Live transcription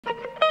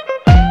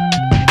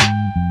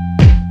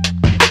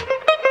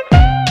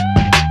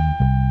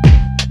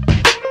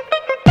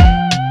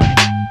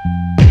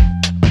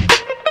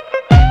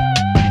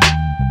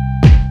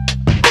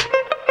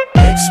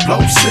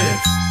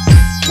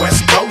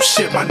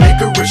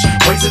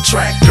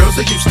track. Girls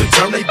that used to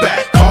turn they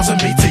back, causing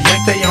me to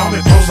yank they arm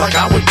and pose like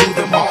I would do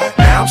them all.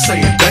 Now I'm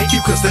saying thank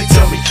you cause they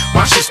tell me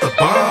my shit's the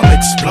bomb,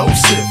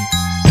 explosive.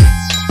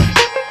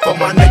 For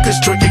my niggas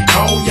drinking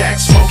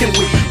cognac, smoking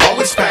weed,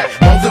 always pack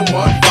more than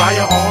one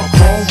firearm,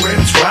 chrome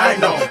rims,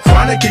 rhino.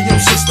 Chronic in your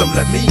system,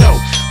 let me know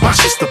my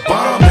shit's the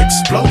bomb,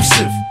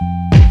 explosive.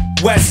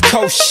 West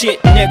Coast shit,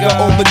 nigga.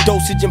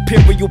 Overdosage,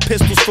 imperial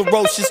pistols,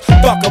 ferocious.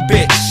 Fuck a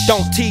bitch,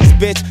 don't tease,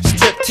 bitch.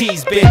 Strip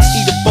tease, bitch.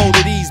 Eat a bowl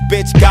of these,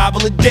 bitch.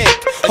 Gobble a dick.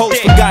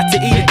 Host forgot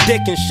to eat a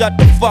dick and shut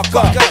the fuck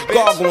up.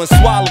 Gargle and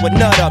swallow a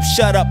nut up.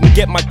 Shut up and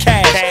get my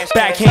cash.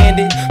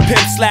 Backhanded,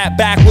 pimp slap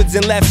backwards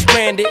and left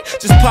stranded.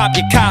 Just pop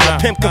your collar.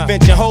 Pimp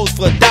convention hoes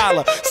for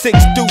 $1. 6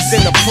 deuce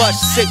in the plush,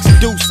 6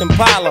 deuce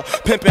Impala.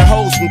 Pimpin'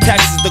 hoes from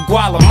Texas to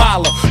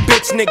Guatemala.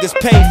 Bitch niggas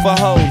pay for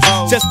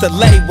hoes, just to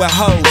lay with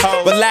hoes.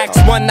 Relax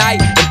one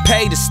night and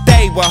pay to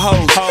stay with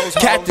hoes.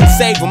 Captain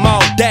save them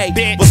all day.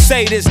 Well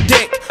say this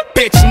dick,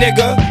 bitch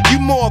nigga. You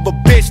more of a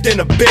bitch than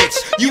a bitch.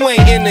 You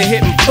ain't into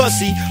hitting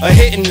pussy or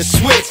hitting the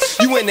switch.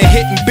 You into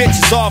hitting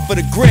bitches off of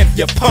the grip,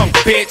 you punk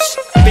bitch.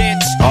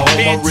 All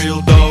my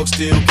real dogs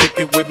still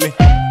kicking with me.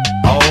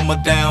 All my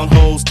down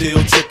hoes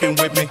still tricking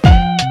with me.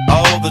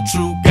 All the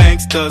true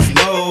gangsters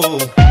know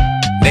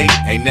they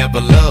ain't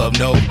never loved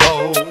no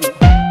hoe.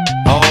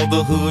 All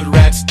the hood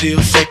rats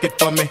still shake it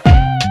for me.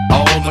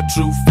 All my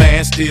true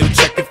fans still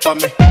check it for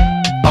me.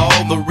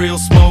 All the real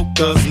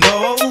smokers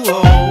know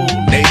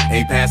they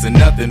ain't passing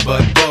nothing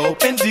but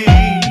dope and D.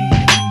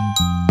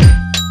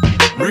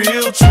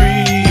 Real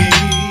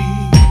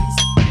trees,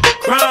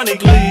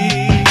 chronic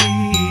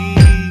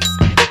leaves,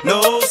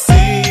 no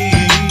seeds.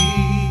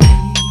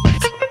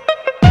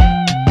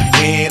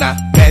 When I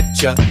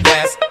met you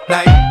last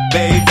night,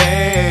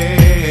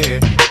 baby,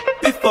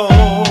 before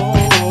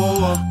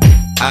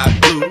I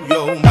blew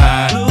your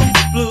mind,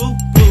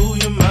 blew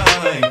your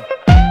mind.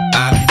 I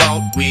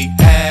thought we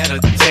had a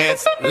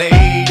chance,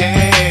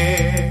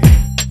 lady.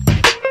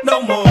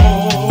 No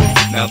more.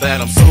 Now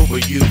that I'm sober,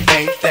 you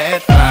ain't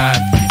that fine.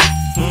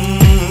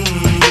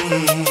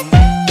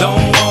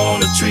 Don't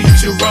wanna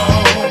treat you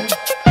wrong.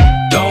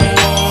 Don't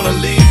wanna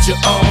lead you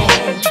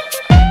on.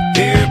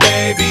 Here,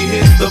 baby,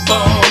 hit the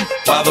bomb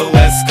while the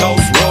West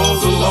Coast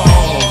rolls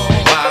along.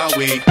 While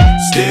we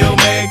still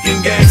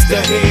making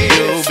gangsta hits,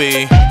 you'll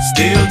be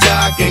still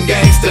jocking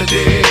gangsta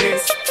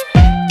dicks.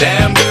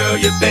 Damn girl,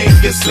 you think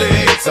you're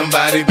slick.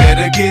 Somebody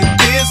better get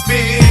this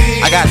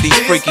big. I got these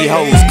freaky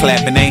hoes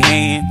clapping their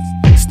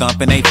hands,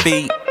 stomping their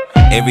feet.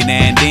 Every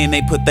now and then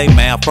they put their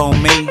mouth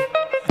on me.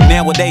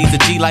 Nowadays a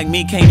G like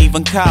me can't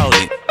even call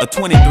it a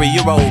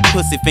 23-year-old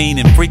pussy fiend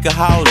and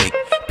freakaholic.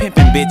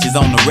 Pimping bitches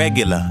on the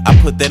regular, I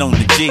put that on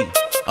the G.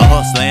 A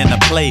hustler and a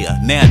player,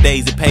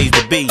 nowadays it pays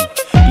to be.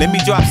 Let me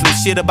drop some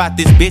shit about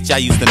this bitch I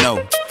used to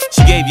know.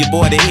 She gave your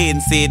boy the head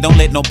and said don't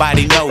let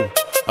nobody know.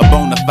 A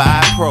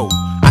bonafide pro,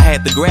 I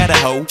had to grab a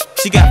hoe.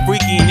 She got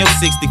freaky in your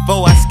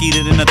 64, I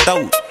skeeted in her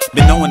throat.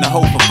 Been knowing the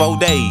hoe for 4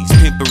 days,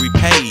 pimpery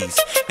pays.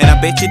 And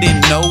I bet you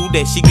didn't know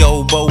that she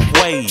go both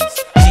ways.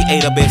 She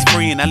ate her best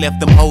friend, I left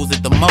them hoes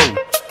at the mo.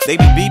 They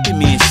be beeping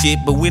me and shit,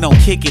 but we don't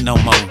kick it no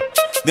more.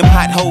 Them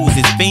hot hoes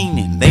is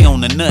fiending, they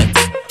on the nuts.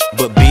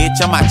 But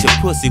bitch, I'm out your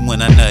pussy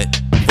when I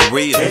nut. For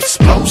real.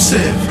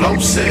 Explosive,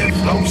 explosive,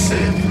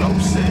 explosive,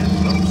 explosive.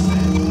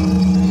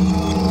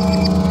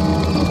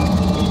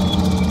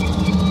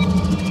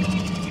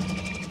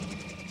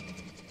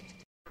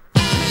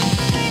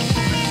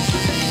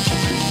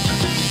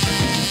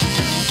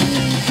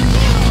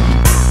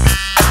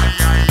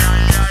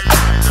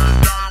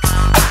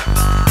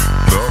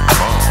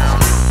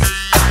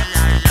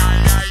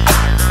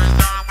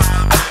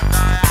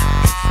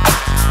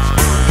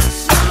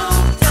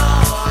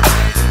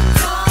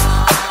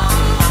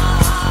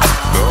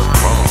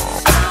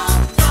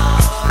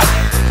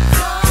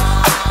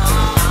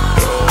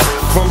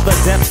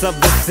 Of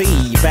the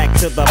sea, back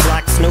to the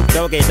block, Snoop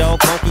Doggy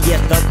Dogg, funky,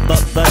 yes, the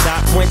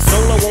dot went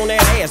solo on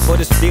that ass, but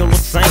it's still the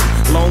same.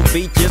 Long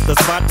Beach is the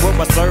spot where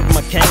I serve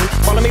my cane.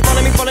 Follow me, follow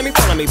me, follow me,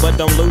 follow me, but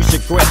don't lose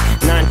your grip.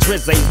 9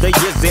 trizz ain't the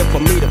years there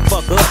for me to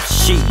fuck up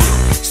shit.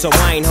 So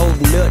I ain't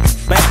holding nothing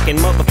back, and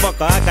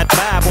motherfucker, I got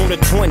 5 on the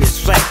 20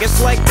 sack.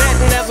 It's like that,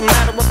 and as a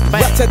matter of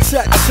fact,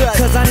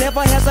 cause I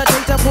never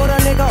hesitate to put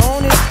a nigga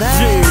on his back.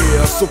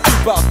 Yeah, so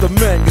keep out the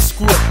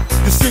manuscript.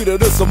 You see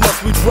that it's a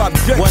must we drop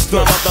gangsta. What's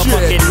my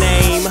motherfucking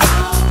name?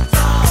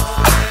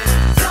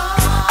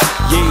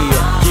 Yeah,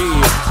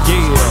 yeah,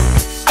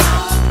 yeah.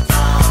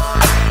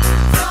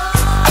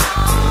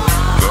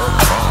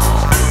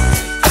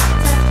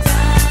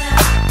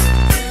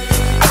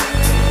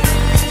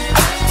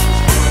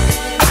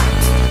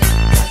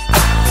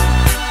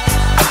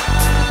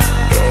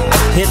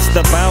 It's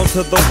the bow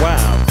to the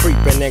wild,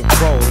 creeping and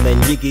crawling,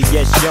 Yiggy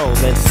yes yo,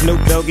 and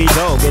Snoop Doggy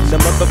Dogg in the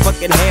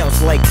motherfucking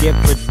house like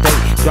every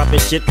day. Dropping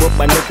shit with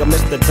my nigga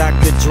Mr.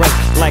 Dr. Dre.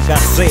 Like I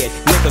said,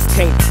 niggas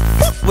can't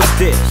fuck with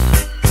this,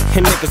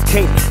 and niggas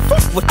can't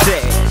fuck with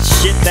that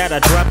shit that I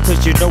drop,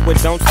 cause you know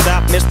it don't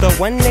stop. Mr.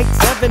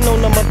 187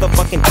 on the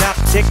motherfucking top.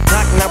 Tick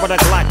tock, now with a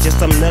Glock, just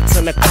some nuts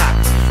in the cock.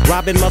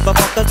 Robbing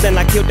motherfuckers, then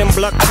I kill them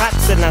blood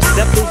cops. And I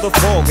step through the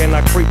fog and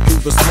I creep through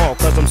the small.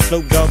 Cause I'm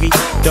Snoop Doggy,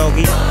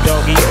 Doggy,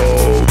 Doggy.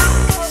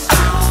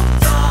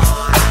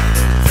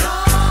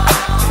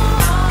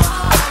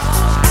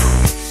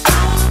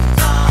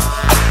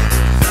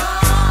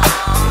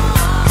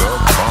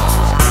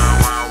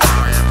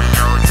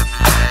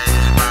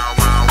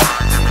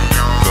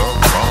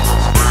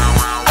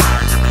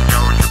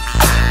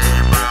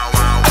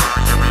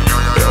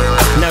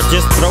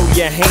 Just throw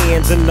your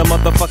hands in the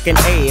motherfucking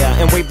air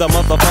and wave the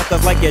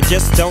motherfuckers like you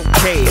just don't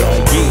care.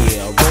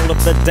 Yeah, roll up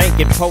the dank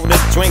and pour the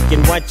drink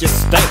and watch you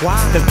stank.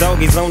 Cause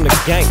doggies on the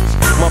gang,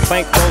 my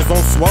bankrolls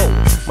on swole.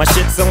 My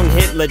shit's on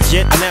hit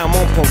legit, now I'm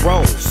on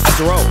parole.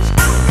 Stroll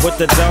with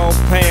the dog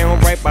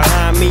pound right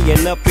behind me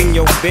and up in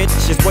your bitch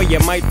is where you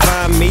might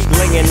find me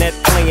laying that,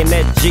 playing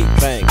that G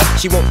thing.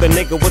 She want the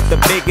nigga with the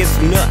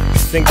biggest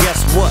nuts, and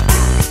guess what?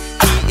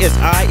 He is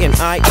I and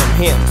I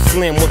am him.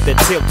 Slim with the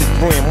tilted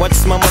brim.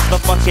 What's my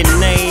motherfucking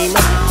name?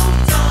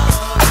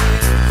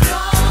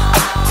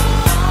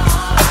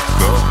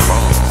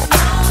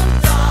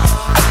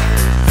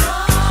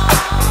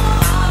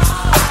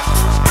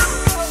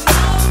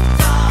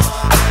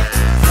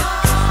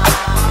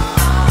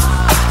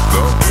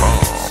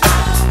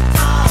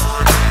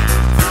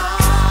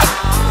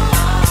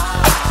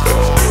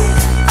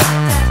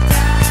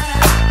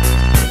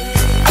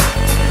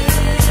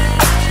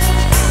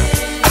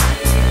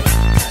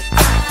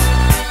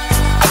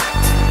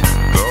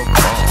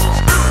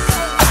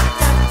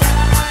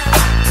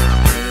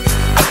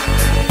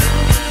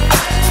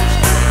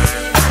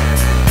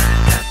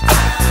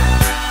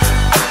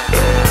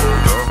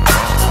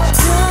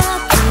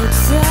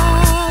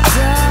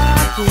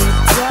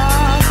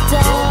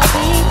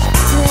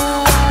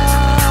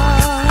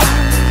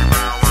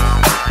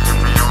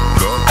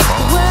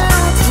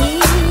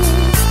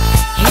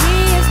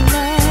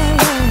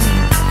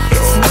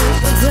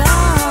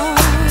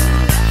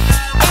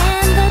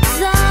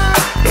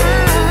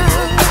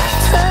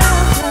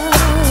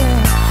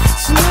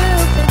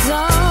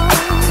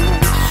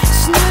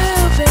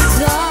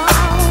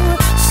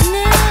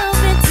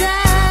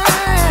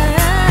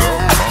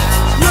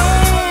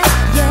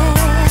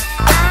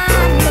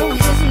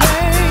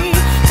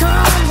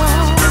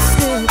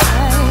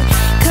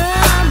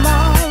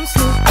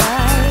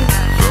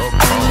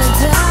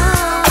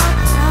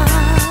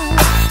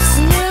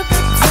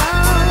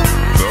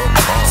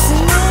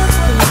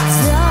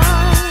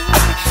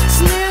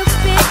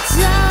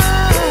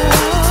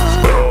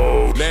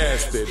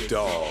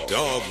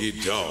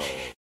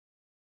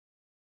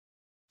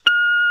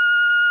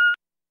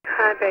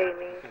 Hi,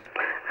 baby.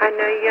 I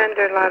know you're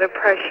under a lot of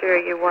pressure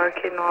you're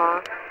working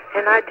on,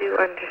 and I do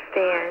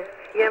understand.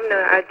 You have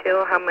no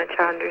idea how much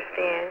I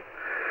understand.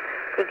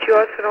 But you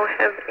also don't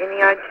have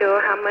any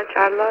idea how much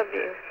I love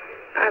you.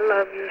 I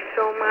love you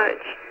so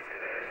much.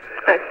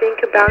 I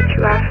think about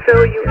you. I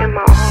feel you in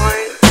my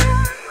heart.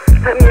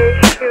 I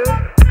miss you.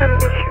 I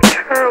miss you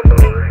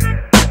terribly.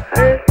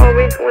 I just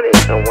always wanted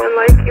someone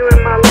like you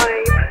in my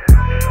life.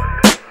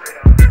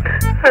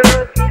 I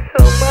love you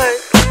so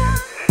much.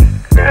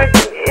 I'd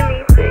do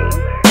anything.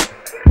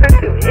 I'd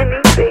do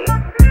anything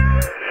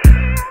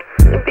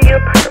to be a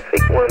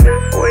perfect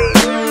woman for you.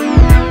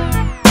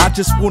 I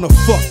just wanna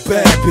fuck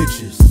bad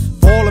bitches.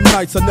 For all them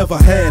nights I never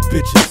had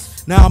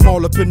bitches. Now I'm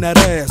all up in that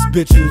ass,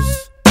 bitches.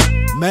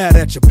 Mad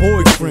at your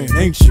boyfriend,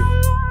 ain't you?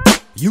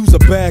 You's a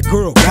bad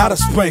girl, gotta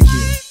spank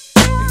you.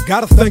 And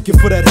gotta thank you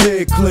for that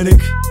head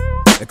clinic.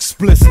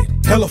 Explicit,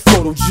 hella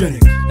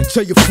photogenic. And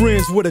tell your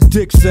friends where the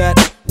dick's at,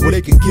 where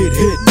they can get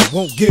hit and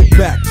won't get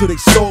back to they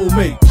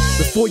soulmate.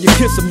 Before you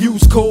kiss them,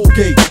 use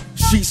Colgate.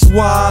 She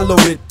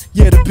swallowed it.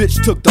 Yeah, the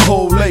bitch took the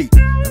whole 8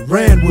 and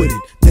ran with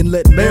it. Then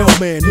let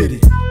mailman hit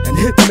it and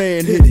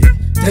hitman hit it.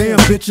 Damn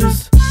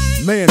bitches,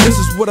 man, this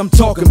is what I'm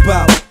talking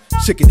about.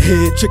 Chicken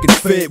head, chicken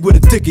fed with a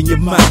dick in your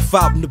mouth.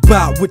 Out and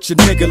about with your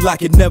nigga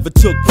like it never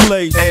took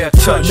place.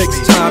 Next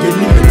time you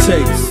need a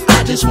taste.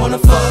 I just wanna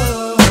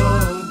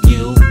fuck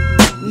you.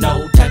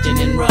 No touching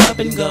and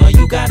rubbing, girl.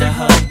 You got a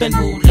husband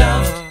who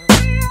loves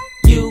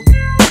you.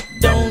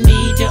 Don't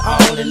need you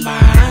all in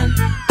mine.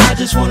 I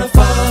just wanna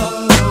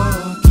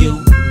fuck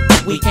you.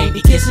 We can't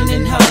be kissing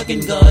and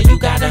hugging, girl. You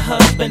got a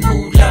husband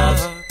who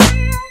loves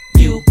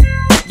you.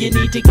 You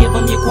need to give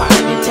him your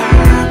quality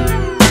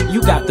time.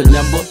 You got the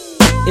number.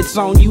 It's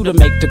on you to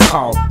make the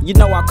call. You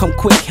know I'll come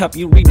quick, help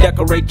you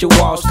redecorate your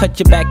walls, cut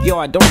your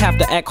backyard. Don't have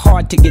to act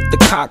hard to get the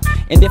cock.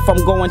 And if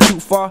I'm going too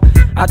far,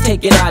 I'll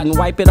take it out and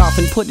wipe it off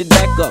and put it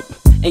back up.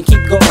 And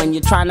keep going,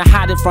 you're trying to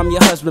hide it from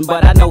your husband,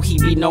 but I know he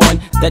be knowing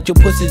that your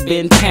pussy's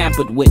been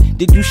tampered with.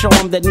 Did you show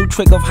him that new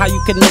trick of how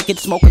you can make it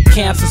smoke a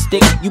cancer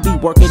stick? You be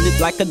working it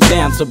like a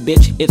dancer,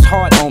 bitch. It's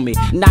hard on me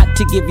not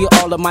to give you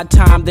all of my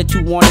time that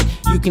you wanted.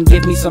 You can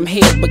give me some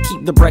head, but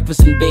keep the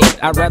breakfast in bed.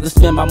 I'd rather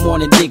spend my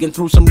morning digging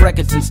through some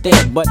records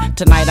instead. But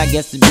tonight I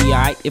guess it'd be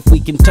alright if we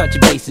can touch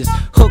bases.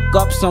 Hook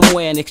up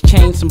somewhere and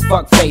exchange some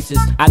fuck faces.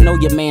 I know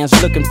your man's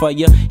looking for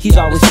you, he's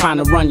always trying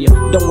to run you.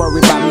 Don't worry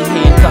about me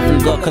handcuffing,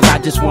 girl, cause I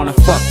just wanna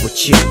fuck fuck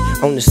with you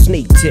on the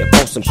sneak tip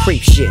on some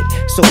creep shit.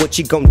 So what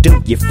you gon'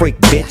 do, you freak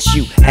bitch?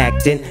 You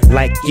acting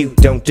like you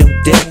don't do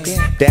dicks.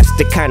 That's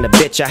the kind of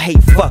bitch I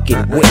hate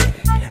fucking with.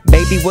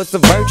 Baby was a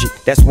virgin,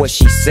 that's what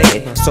she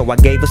said. So I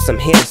gave her some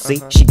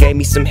Hennessy, she gave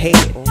me some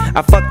head.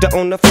 I fucked her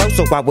on the floor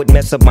so I would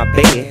mess up my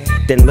bed.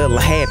 Then little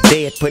half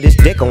dead put his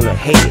dick on her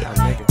head.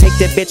 Take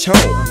that bitch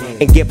home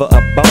and give her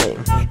a bone,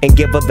 and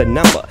give her the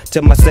number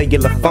to my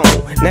cellular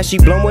phone. Now she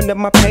blowing up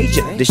my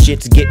pager, the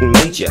shit's getting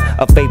major.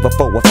 A favor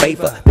for a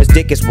favor, this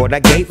dick is what I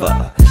gave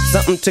her.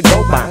 Something to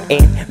go by,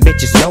 and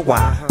bitches know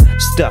why.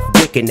 Stuff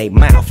dick in they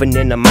mouth and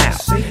in the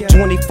mouth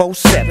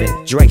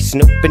 24/7, Dre,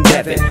 Snoop, and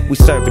Devin. We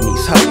serving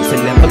these hoes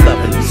and never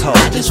loving these hoes.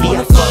 I just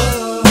wanna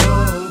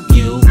fuck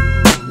you.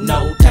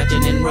 No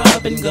touching and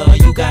rubbing, girl.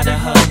 You got a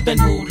husband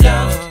who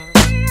loves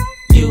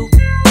you.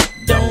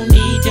 Don't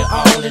need you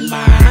all in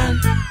mine.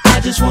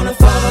 I just wanna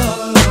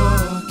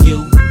fuck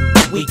you.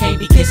 We can't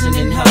be kissing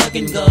and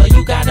hugging, girl.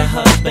 You got a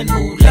husband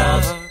who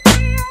loves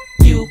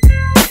you.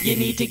 You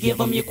need to give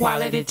him your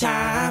quality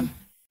time.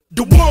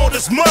 The world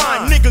is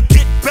mine, nigga,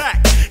 get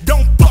back.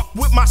 Don't fuck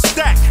with my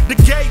stack, the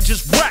gauge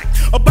is whack.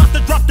 About to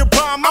drop the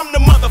bomb, I'm the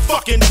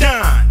motherfucking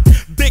dime.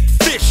 Big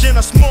fish in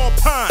a small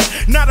pond.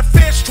 Not a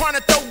fish trying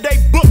to throw they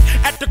book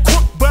at the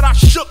crook, but I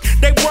shook.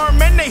 They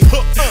worm and they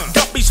hook.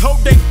 Guppies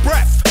hold they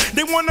breath.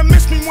 They wanna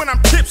miss me when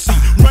I'm tipsy.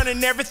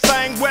 Running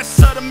everything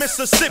west of the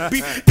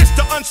Mississippi. It's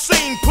the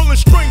unseen, pulling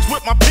strings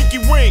with my pinky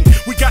ring.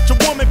 We got your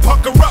woman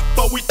pucker up,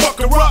 but we fuck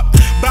her up.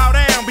 Bow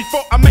down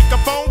before I make a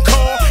phone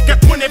call.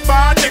 Got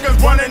 25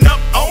 niggas running up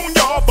on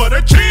y'all for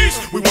the cheese.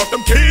 We want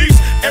them keys.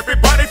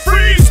 Everybody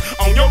freeze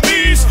on your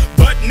knees,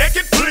 butt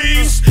naked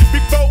please.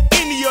 Before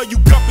any of you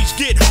guppies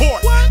get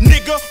hot,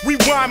 nigga,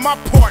 rewind my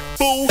part,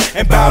 fool,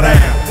 and bow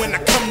down when I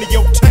come to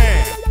your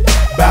town.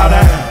 Bow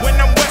down when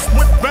I'm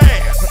Westwood bound.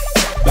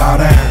 Bow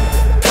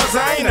down, cause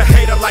I ain't a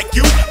hater like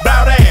you.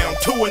 Bow down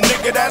to a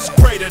nigga that's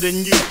greater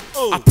than you.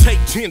 I take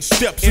 10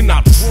 steps and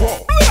I draw.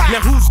 Now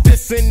who's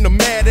this in the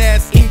mad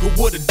ass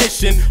Inglewood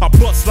edition? I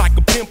bust like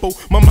a pimple,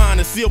 my mind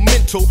is still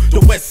mental.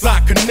 The west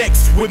side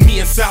connects with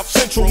me in South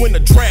Central. When the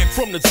drag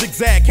from the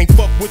zigzag can't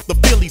fuck with the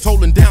Phillies,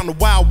 holding down the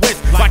Wild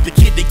West like the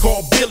kid they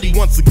call Billy.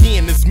 Once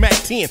again, it's Mac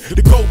 10,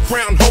 the gold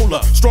crown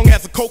holder, strong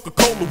as a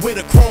Coca-Cola with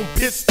a chrome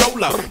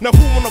pistola. Now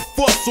who wanna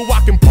fuss so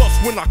I can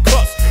bust when I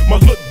cuss? My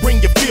look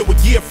bring you feel a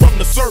year from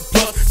the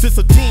surplus. Since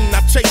a teen, I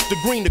chased the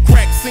green, the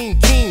crack scene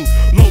keen.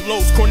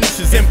 Lolos,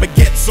 corniches, and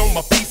baguettes on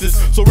my pieces.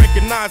 So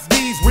recognize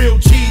these real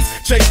G's.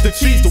 Chase the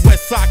cheese, the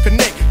West Side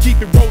Connect.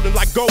 Keep it rolling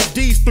like gold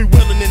D's. Three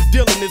wheeling and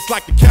dealing, it's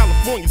like the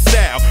California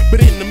style.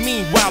 But in the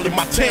meanwhile, in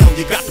my town,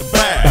 you got to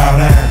bow. Bow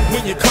down.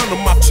 When you come to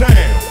my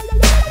town.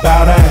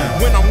 Bow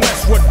down. When I'm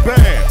Westward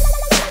bound.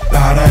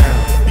 Bow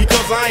down.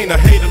 Because I ain't a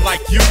hater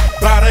like you.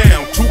 Bow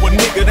down to a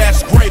nigga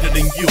that's greater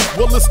than you.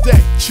 Well, it's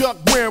that Chuck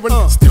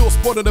wearing, still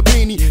sporting a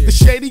beanie. The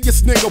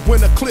shadiest nigga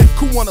when a clip,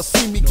 who wanna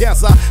see me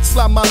gas? I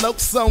slide my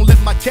lopes on,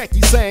 let my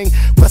khakis hang.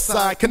 West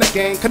side, connect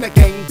gang,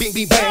 bing,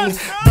 bing, bang.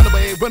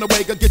 Run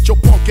away, go get your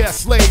punk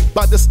ass slayed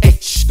by this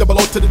H, double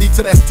O to the D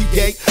to the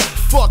STA.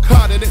 Fuck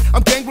harder than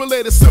I'm gang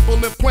related, simple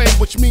and plain,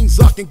 which means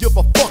I can give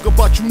a fuck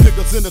about you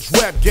niggas in this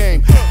rap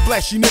game.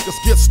 Flashy niggas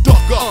get stuck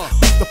up,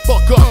 beat the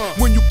fuck up.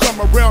 When you come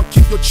around,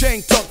 keep your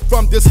chain tucked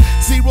from this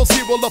 00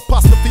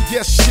 apostrophe,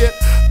 yes shit.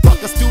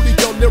 Fuck a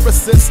studio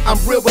lyricist, I'm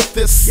real with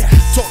this.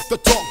 Talk the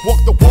talk, walk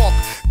the walk.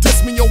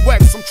 Diss me your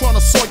wax, I'm tryna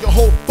saw your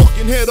whole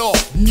fucking head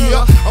off.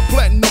 Yeah, I'm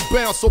platinum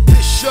bound, so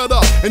bitch shut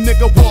up. And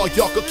nigga, wall,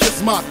 y'all could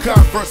kiss my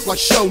converse like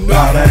show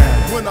now.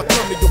 When I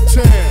come to your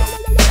town.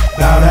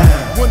 Bow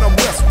down. When I'm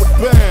Westwood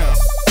bound.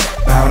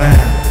 Bow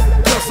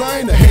down. Cause I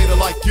ain't a hater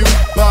like you.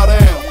 Bow down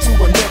to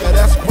a nigga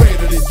that's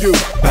greater than you.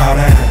 Bow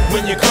down.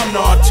 When you come to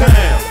our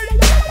town.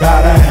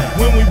 Bow down.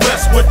 When we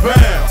Westwood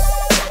bound.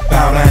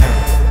 Bow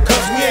down.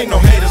 Cause we ain't no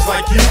haters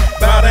like you.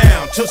 Bow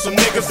down to some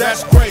niggas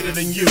that's greater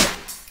than you.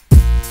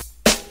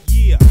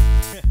 Yeah.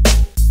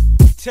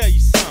 Tell you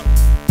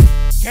something.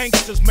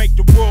 Gangsters make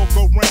the world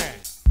go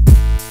round.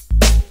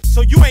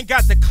 So you ain't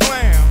got the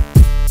clown.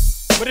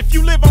 But if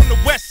you live on the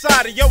west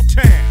side of your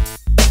town,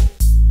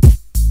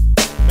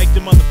 make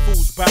them other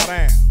fools bow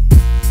down.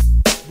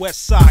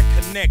 West Side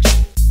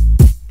Connection.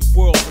 The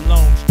world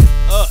belongs to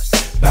us.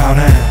 Bow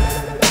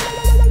down.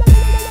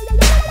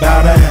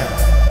 Bow down.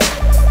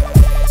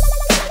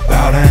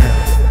 Bow down.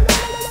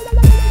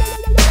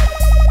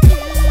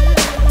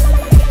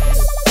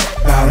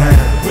 Bow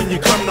down. When you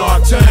come to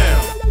our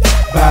town.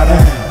 Bow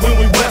down. When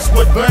we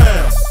Westwood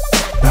bound.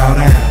 Bow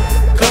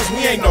down. Cause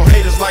we ain't no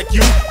haters like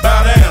you.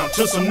 Bow down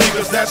to some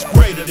niggas that's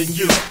greater than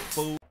you.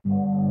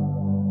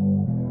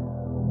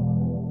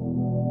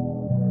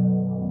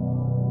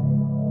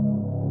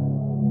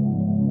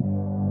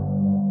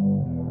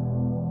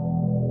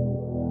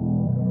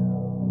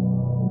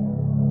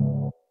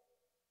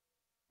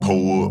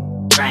 Pull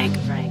up. Frank.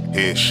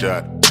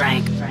 Headshot.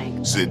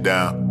 Frank. Sit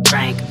down.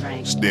 Frank.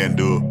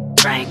 Stand up.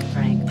 Frank.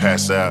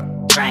 Pass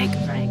out. Frank.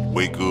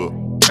 Wake up.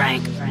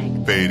 Frank.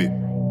 Fade it.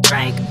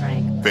 Frank.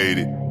 Fade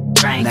it.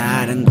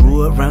 Now I done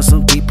grew around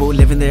some people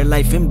living their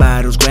life in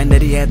bottles.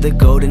 Granddaddy had the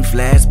golden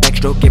flask,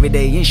 backstroke every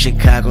day in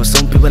Chicago.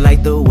 Some people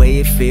like the way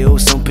it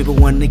feels, some people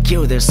wanna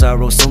kill their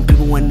sorrow. Some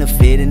people wanna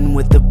fit in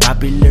with the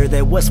popular,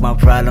 that was my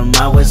problem.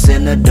 I was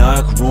in a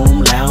dark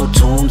room, loud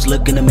tunes,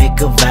 looking to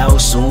make a vow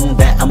soon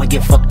that I'ma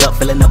get fucked up,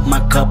 filling up my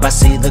cup. I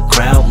see the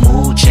crowd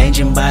mood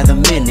changing by the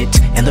minute,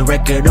 and the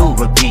record on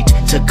repeat.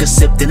 Took a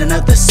sip, then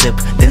another sip,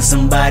 then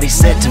somebody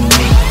said to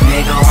me,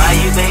 nigga, why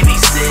you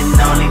babysitting?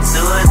 Only 2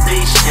 or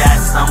 3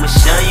 shots, I'ma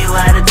show you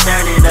how to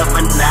turn it up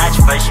a notch.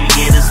 First you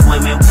get a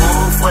swimming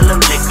pool full of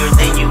liquor,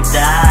 then you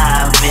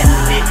dive in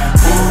it.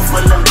 Pool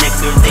full of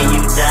liquor, then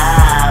you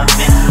dive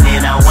in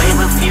it. I wave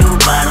a few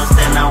bottles,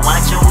 then I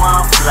watch them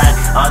all fly.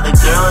 All the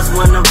girls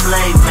wanna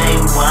play, they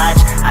watch.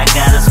 I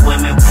got a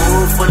swimming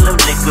pool full of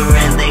liquor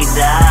and they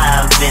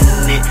dive in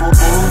it. Pool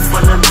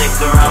full of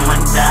liquor, I'ma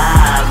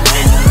dive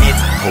in it.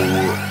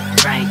 Hold up.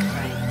 Frank,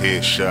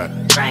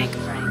 Headshot. Frank,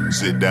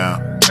 Sit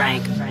down.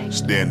 Frank,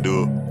 Stand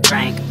up.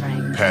 Frank,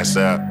 Pass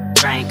out.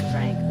 Frank,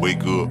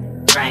 Wake up.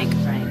 Frank,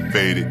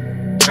 Fade it.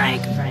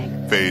 Frank,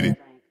 Fade it.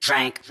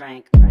 Frank.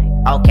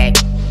 Okay,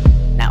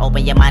 now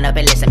open your mind up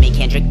and listen to me,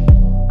 Kendrick.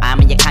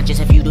 I'm in your conscience.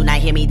 If you do not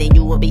hear me, then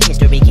you will be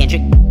history,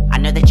 Kendrick. I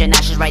know that you're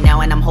nauseous right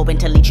now, and I'm hoping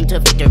to lead you to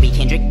victory,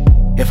 Kendrick.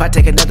 If I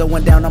take another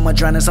one down, I'ma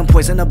drown in some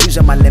poison,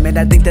 abusing my limit.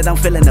 I think that I'm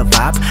feeling the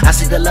vibe. I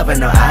see the love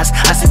in her eyes.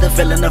 I see the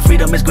feeling of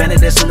freedom is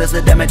granted as soon as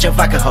the damage of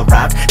vodka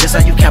arrived. This how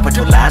you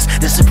capitalize.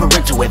 This is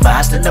parental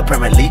advised, and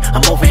apparently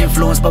I'm over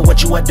influenced by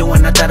what you are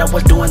doing. I thought I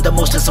was doing the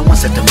most, and someone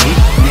said to me,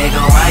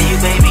 nigga, why you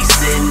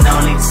babysitting?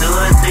 Only 2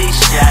 or 3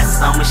 shots,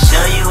 I'ma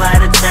show you how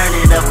to turn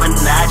it up a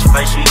notch.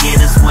 First you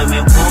get a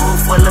swimming pool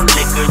full of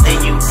liquor,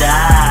 then you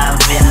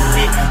dive in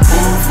it.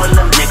 Pool full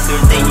of liquor,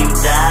 then you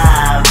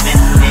dive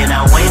in it.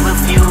 I wave a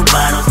few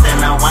bottles, then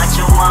I watch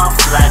them all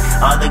fly.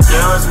 All the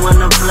girls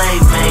wanna play,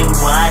 they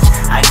watch.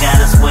 I got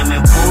a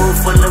swimming pool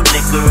full of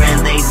liquor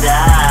and they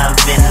dive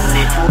in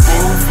it.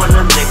 Pool full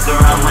of liquor,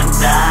 I'ma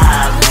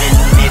dive in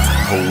it.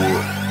 Hold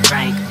up.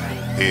 Frank,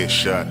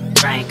 Headshot.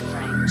 Frank,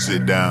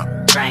 Sit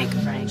down. Frank,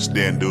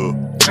 Stand up.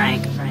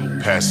 Frank,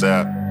 Pass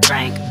out.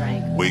 Frank,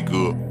 Wake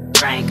up.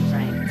 Frank,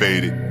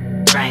 Fade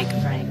it. Frank,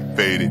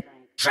 Fade it.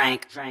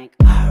 Frank.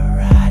 I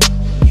ride,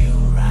 you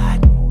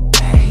ride,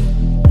 bang.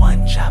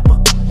 1 chopper,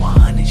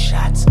 100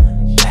 shots,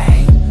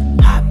 bang.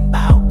 Hop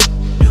out,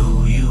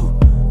 do you,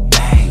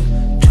 bang.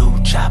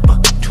 2 chopper,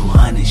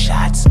 200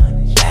 shots,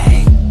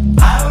 bang.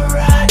 I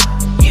ride,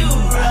 you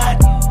ride,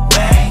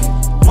 bang.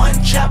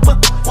 1 chopper,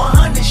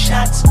 100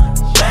 shots,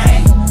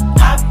 bang.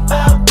 Hop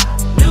out,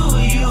 do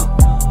you,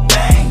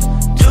 bang.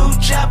 2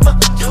 chopper,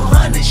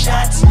 200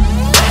 shots,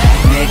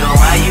 bang. Nigga,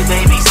 why you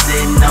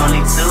babysitting?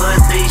 Only 2 or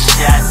 3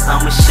 shots,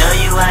 I'ma show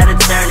you how to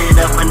turn it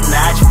up a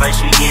notch.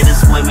 First you get a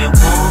swimming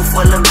pool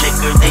full of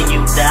liquor, then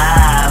you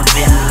dive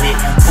in it.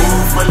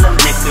 Pool full of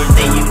liquor,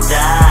 then you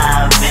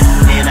dive in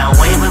it. I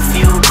wave a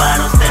few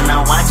bottles, then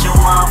I watch them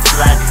all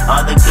fly.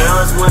 All the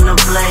girls wanna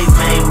play,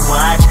 they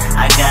watch.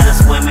 I got a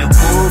swimming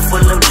pool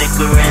full of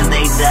liquor and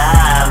they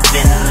dive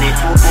in it.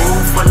 Pool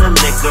full of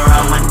liquor,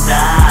 I'ma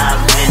dive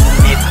in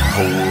it.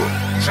 Hold up.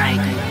 Frank,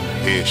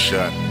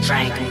 Headshot.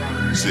 Frank,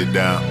 Sit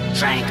down.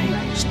 Frank,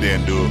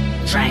 Stand up.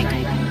 Frank,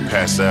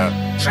 Pass out.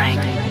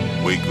 Frank,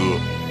 Wake up.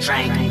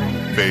 Frank,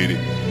 Fade it.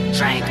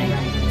 Frank,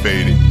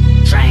 Fade it.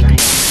 Frank.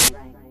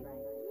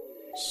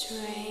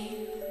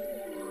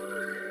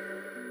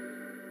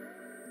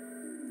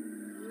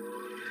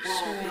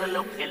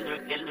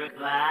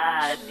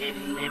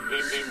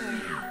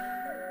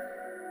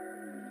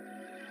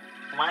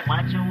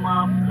 Watch them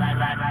all fly.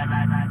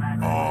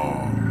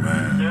 Oh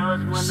man.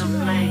 Girls wanna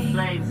play.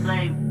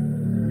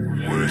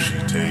 Where's she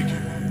taking?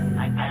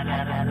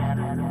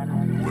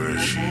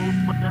 Where's she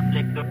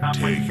taking?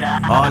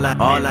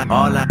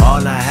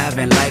 All I have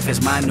in life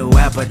is my new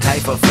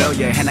appetite for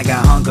failure. And I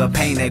got hunger,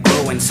 pain that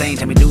grow insane.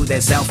 Tell me, do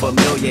that sound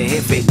familiar?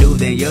 If it do,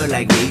 then you're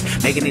like me.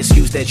 Make an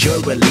excuse that your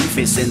relief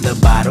is in the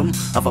bottom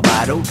of a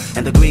bottle,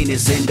 and the green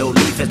is in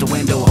leaf. As the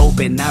window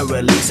open, I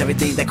release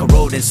everything that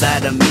corrode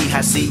inside of me.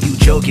 I see you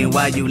joking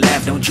while you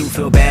laugh. Don't you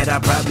feel bad? I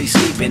probably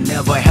sleep and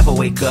never ever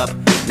wake up.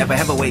 Never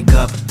ever wake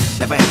up.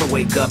 Never ever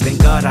wake up. In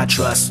God I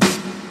trust.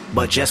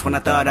 But just when I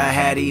thought I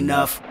had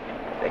enough,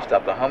 they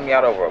stopped to hum me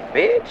out over a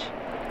bitch.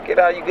 Get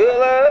out, you good,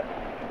 lad?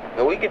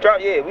 But we can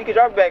drop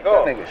it back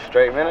off. That nigga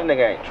straight, man. That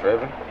nigga ain't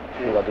tripping.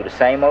 We gonna do the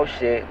same old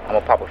shit. I'm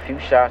gonna pop a few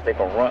shots. They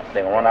gonna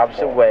run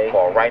opposite way.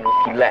 Fall right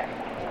in the lap.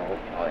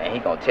 And he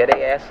gonna tear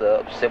their ass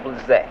up. Simple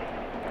as that.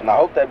 And I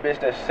hope that bitch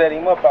that set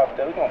him up out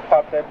there, we gonna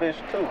pop that bitch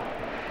too.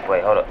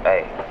 Wait, hold up.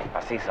 Hey,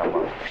 I see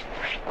something.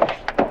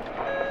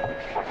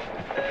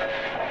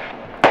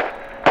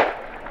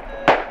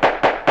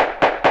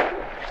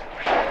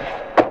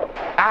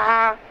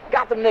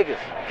 Got them niggas.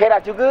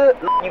 K-Dot, you good?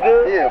 You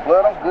good? Yeah,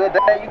 blood, I'm good.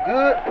 Dad, you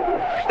good?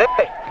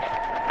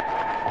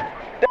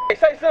 Hey,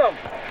 say something.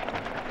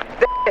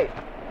 Hey,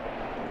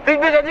 these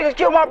bitch niggas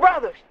killed my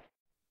brother.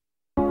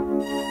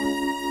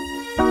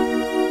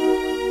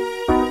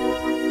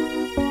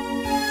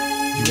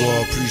 You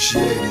all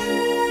appreciate it.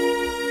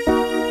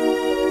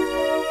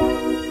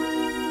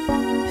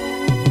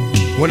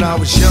 When I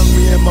was young,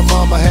 me and my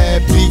mama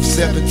had beef.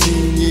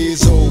 17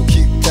 years old,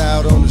 kicked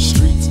out on the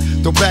streets.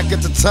 Though back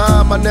at the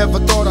time, I never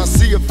thought I'd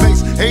see her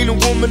face. Ain't a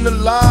woman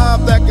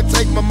alive that could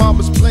take my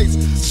mama's place.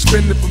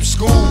 Suspended from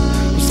school,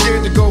 I'm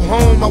scared to go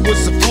home. I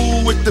was a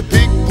fool with the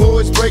big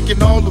boys,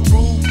 breaking all the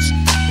rules.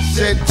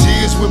 Shed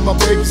tears with my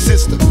baby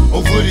sister.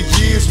 Over the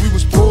years, we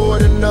was poor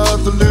than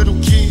other little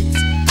kids.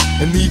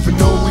 And even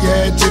though we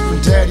had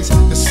different daddies,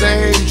 the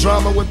same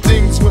drama when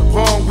things went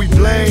wrong, we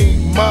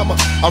blame mama.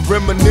 I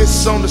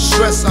reminisce on the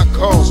stress I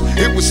caused.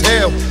 It was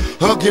hell,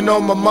 hugging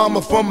on my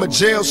mama from a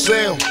jail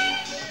cell.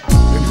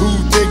 And who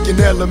thinking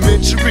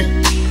elementary?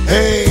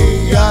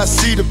 Hey, I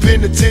see the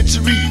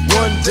penitentiary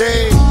one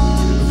day.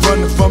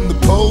 Running from the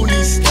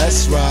police,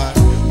 that's right.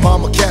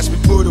 Mama catch me,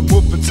 put a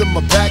whooping to my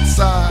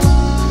backside.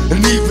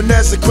 And even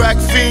as a crack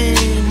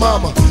fiend,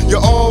 mama, you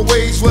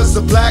always was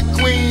the black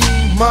queen,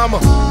 mama.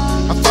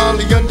 I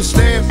finally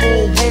understand, for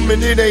a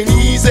woman it ain't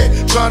easy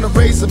trying to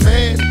raise a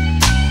man.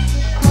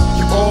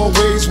 You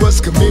always was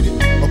committed,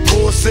 a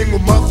poor single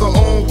mother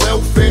on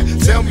welfare.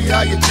 Tell me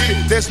how you did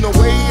it, there's no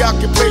way I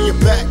can pay you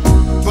back.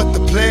 But the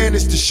plan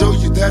is to show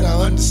you that I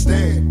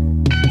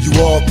understand.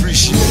 You all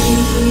appreciate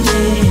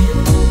it.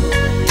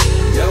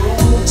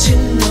 Don't you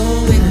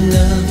know we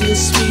love you,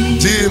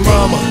 sweet dear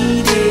mama.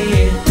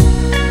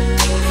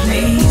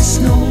 Place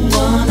no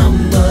one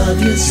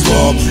above you, sweet. You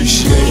all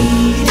appreciate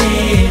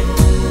it.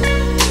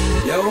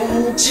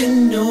 Don't you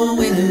know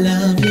we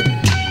love you?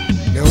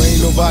 Now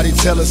ain't nobody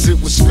tell us it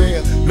was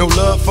fair. No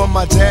love for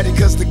my daddy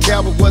cause the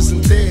coward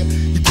wasn't there.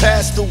 He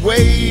passed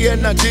away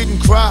and I didn't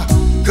cry,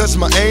 cause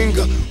my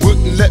anger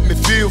wouldn't let me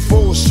feel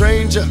for a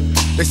stranger.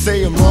 They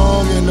say I'm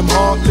wrong and I'm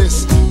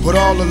heartless, but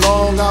all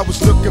along I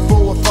was looking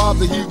for a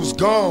father, he was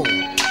gone.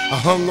 I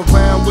hung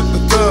around with the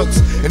thugs,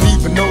 and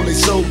even though they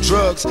sold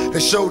drugs, they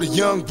showed a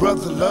young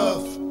brother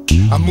love.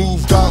 I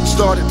moved out and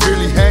started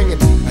really hanging.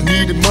 I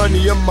needed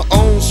money of my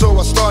own, so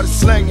I started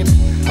slanging.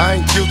 I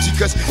ain't guilty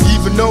cause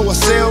even though I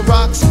sell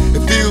rocks,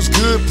 it feels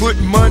good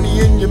putting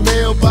money in your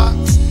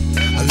mailbox.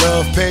 I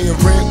love paying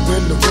rent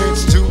when the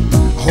rent's due.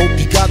 I hope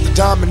you got the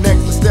diamond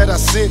necklace that I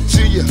sent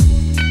to you.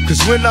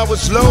 Cause when I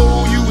was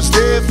low, you was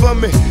there for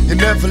me. You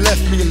never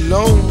left me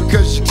alone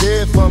because you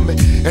cared for me.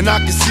 And I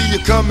can see you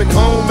coming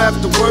home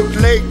after work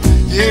late.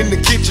 You're in the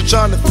kitchen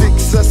trying to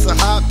fix us a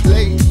hot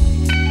plate.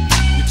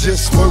 You're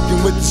just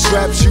working with the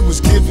scraps you was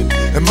given.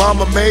 And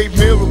mama made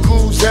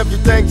miracles every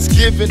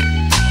Thanksgiving.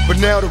 But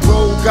now the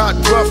road got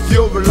rough,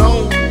 you're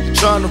alone. You're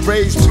trying to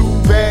raise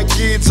two bad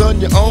kids on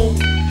your own.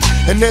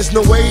 And there's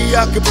no way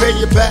I can pay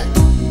you back.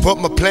 But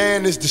my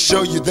plan is to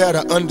show you that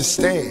I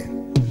understand.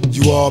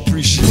 You all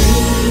appreciate it.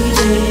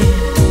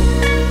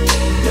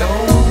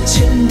 Don't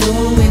you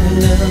know we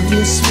love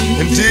you, sweet.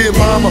 And dear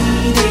mama,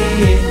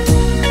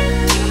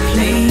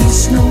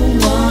 place no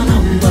one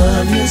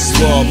above you, sweet.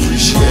 You all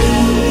appreciate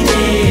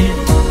it.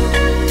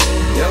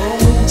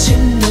 Don't you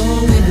know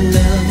we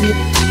love you?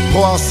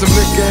 Pour out some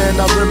liquor and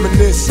I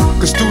reminisce.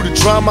 Cause through the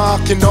drama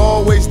I can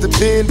always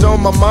depend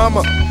on my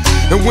mama.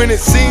 And when it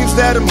seems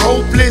that I'm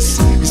hopeless,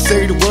 you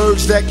say the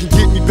words that can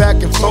get me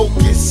back in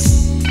focus.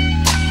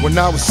 When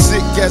I was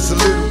sick as a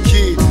little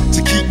kid,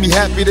 to keep me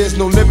happy there's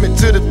no limit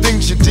to the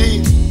things you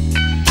did.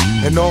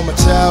 And all my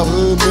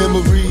childhood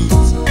memories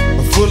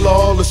are full of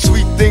all the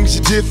sweet things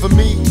you did for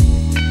me.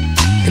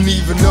 And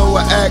even though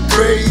I act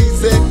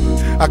crazy,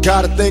 I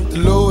gotta thank the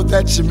Lord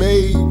that you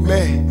made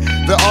me.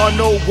 There are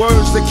no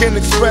words that can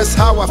express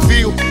how I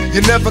feel.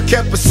 You never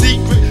kept a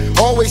secret,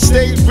 always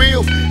stayed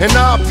real. And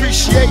I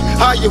appreciate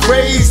how you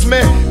raised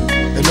me,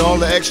 and all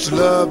the extra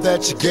love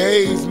that you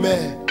gave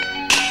me.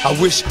 I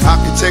wish I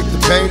could take the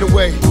pain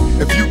away.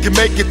 If you can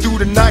make it through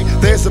the night,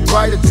 there's a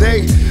brighter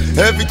day.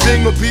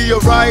 Everything will be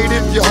alright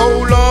if you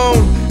hold on.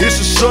 It's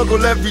a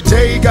struggle every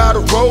day, gotta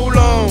roll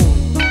on.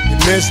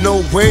 And there's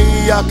no way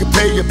I can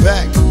pay you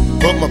back,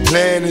 but my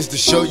plan is to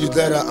show you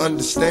that I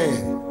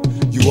understand.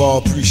 You all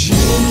appreciate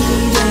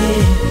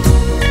it.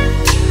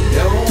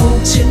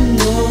 Don't you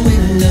know we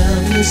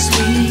love you,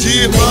 sweet.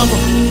 Dear mama,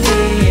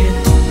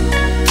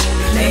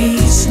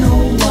 place no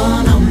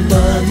one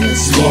above you,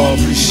 sweet. You all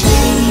appreciate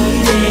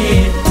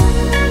it.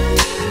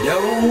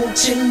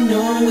 Don't you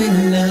know we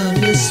love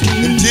you,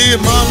 sweet. And dear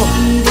mama,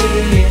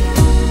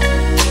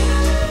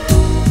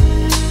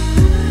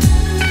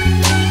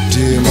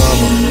 dear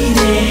mama,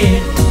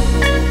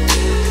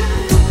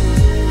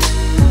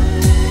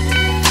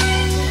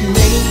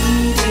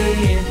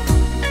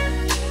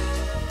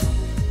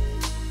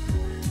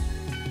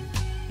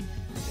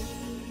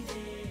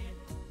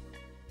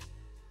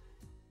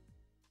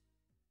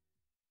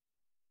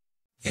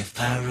 If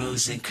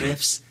Pyros and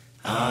Crips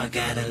all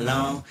got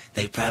along,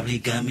 they probably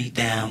gun me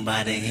down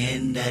by the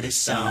end of the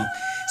song.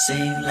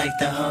 Seem like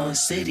the whole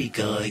city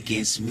go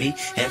against me.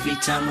 Every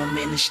time I'm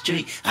in the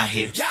street, I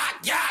hear yak,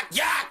 yak,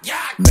 yak,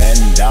 yak.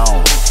 Man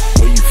down,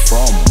 where you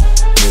from,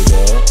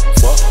 nigga?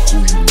 Fuck who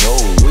you know,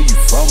 where you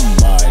from,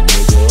 my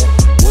nigga?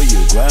 Where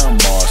your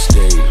grandma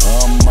stay,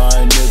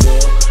 my nigga?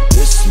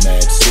 This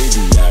mad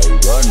city I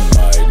run,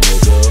 my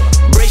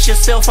nigga. Brace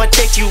yourself, I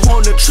take you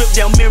on a trip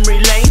down memory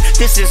lane.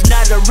 This is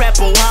not a rap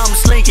while I'm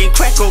slinging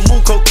crack or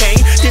moon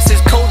cocaine. This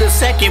is cold a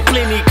second,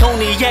 plenty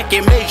cognac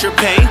and major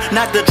pain.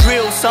 Not the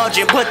drill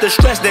sergeant, but the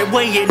stress that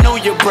weighing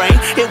on your brain.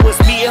 It was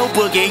me, El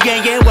Boogie,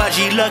 Yang Yang,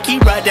 YG Lucky.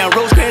 Ride down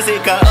Rosecrans,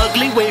 it got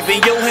ugly.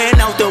 Waving your hand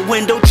out the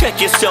window,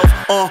 check yourself.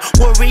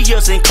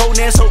 Warriors and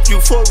Conans, hope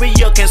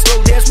euphoria can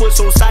slow dance with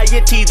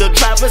society. The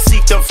driver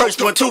seat, the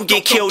first one to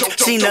get killed.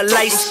 Seen a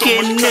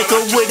light-skinned nigga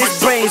with his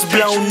brains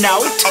blown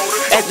out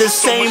at the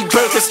same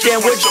burger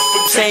stand with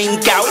same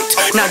gout.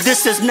 Now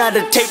this is not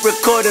a tape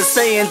recorder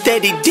saying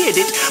that he did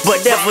it,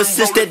 but ever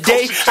since that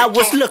day I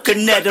was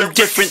looking at him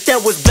different.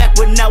 That was back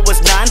when I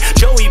was 9.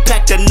 Joey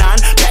packed a 9,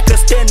 pack a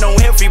stand on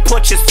every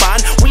porch is fine.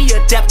 We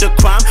adapt to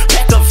crime,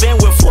 pack a van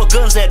with 4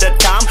 guns at a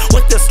time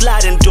with the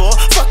sliding door.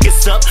 Fuck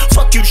it's up,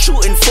 fuck you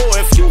shooting for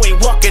if you ain't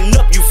walking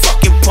up, you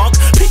fucking punk.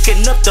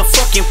 Picking up the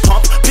fucking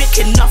pump,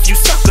 picking off you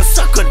sucker,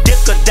 sucker dick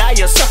or die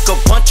a sucker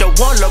punch. A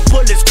wall of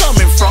bullets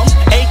coming from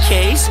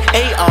AKs,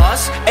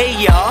 ARs,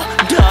 AR,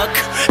 duck.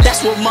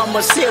 That's what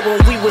mama said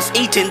when we was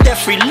eating that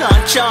free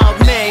lunch. Oh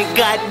man,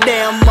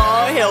 goddamn,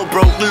 all hell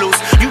broke loose.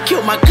 You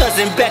killed my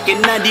cousin back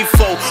in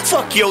 94.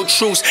 Fuck your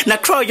truce. Now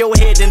crawl your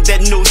head in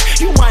that noose.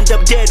 You wind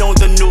up dead on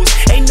the news.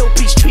 Ain't no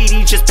peace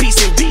treaty, just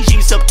peace and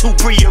BG's up to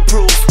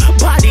pre-approved.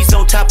 Bodies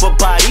on top of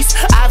bodies,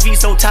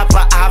 IVs on top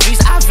of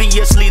IVs.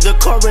 Obviously the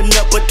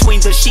coroner between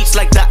the sheets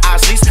like the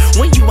Osleys.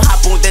 When you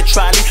hop on that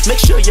trolley, make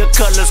sure your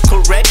color's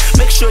correct.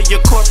 Make sure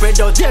you're corporate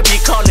or they'll be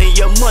calling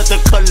your mother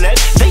collect.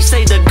 They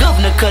say the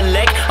governor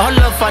collect all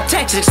of our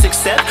taxes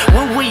except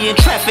when we in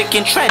traffic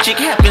and tragic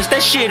happens.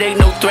 That shit ain't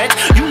no threat.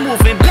 You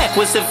moving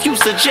backwards if you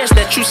suggest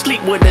that you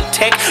sleep with a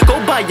tech. Go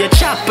buy your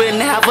chopper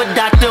and have a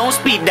doctor on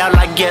speed dial,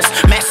 I guess.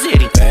 Mass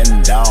City.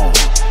 Bend down,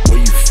 where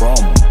you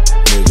from,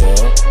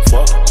 nigga?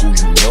 Fuck who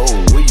you know,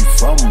 where you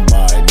from,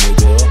 my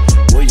nigga?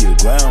 Where your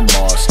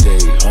grandma stay,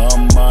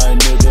 my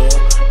nigga?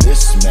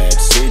 This Mad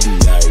City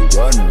I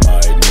run,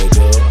 my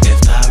nigga.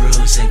 If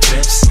Pyrus and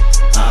Crips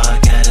all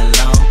got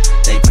along,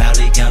 they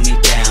probably got me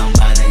down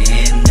by the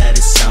end of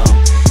the song.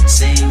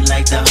 Seem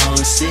like the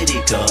whole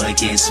city go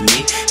against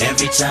me.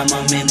 Every time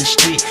I'm in the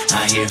street,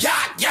 I hear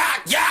yak,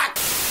 yak, yak.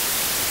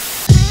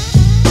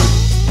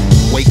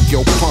 Wake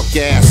your punk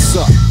ass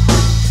up.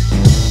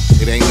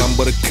 It ain't nothing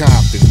but a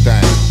Compton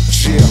thing.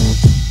 Chill.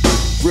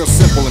 Real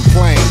simple and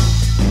plain.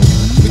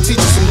 We teach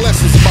you some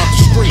lessons about the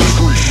street.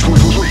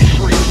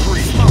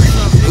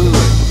 Good.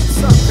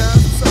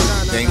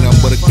 Ain't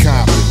nothing but a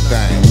Compton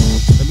thing.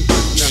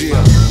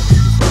 Chill.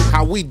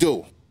 How we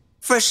do?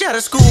 Fresh out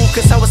of school,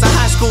 cause I was a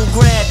high school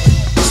grad.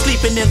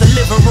 Sleeping in the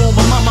living room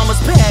of my mama's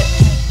pad.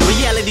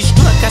 Reality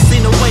struck, I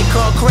seen a white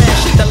car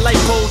crash. Hit the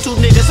light pole, 2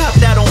 niggas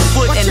hopped out on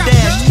foot and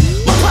dashed.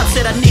 My pop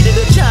said I needed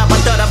a job,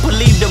 I thought I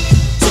believed him.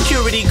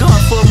 Security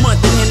guard for a month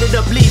and ended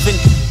up leaving.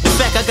 In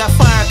fact, I got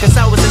fired cause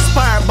I was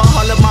inspired by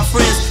all of my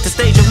friends to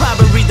stage a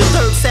robbery the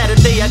 3rd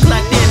Saturday I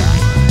clocked in.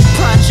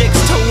 Projects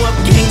toe up,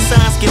 gang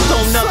signs get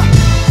thrown up.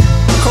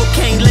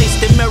 Cocaine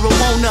laced and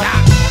marijuana.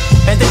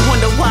 And they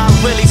wonder why I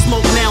really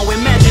smoke now.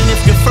 Imagine if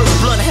your first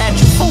blunt had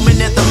you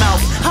foaming at the mouth.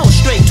 I was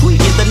straight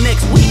tweaking the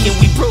next weekend,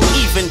 we broke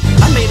even.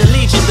 I made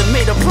allegiance and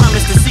made a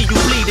promise to see you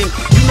bleeding.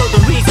 You know the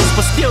reasons,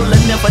 but still I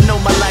never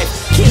know my life.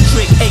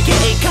 Kendrick,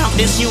 aka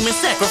Compton's human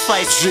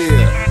sacrifice.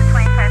 Yeah.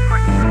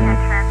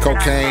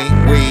 Cocaine,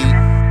 weed.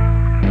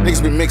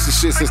 Niggas been mixing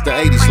shit since the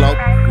 80s, low.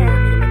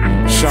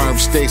 Sharp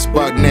sticks,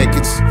 buck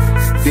nakeds.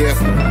 Death,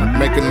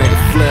 make a nigga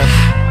flip.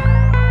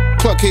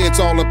 Cluck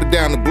heads all up and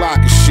down the block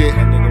and shit.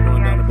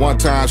 One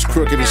time's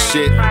crooked as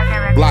shit.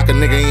 Block a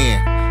nigga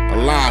in.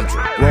 Alondra,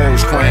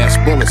 Rosecrans,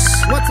 bullets.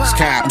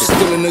 I'm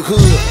still in the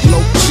hood.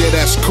 Nope, yeah,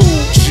 that's cool.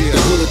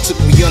 The hood took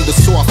me under,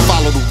 so I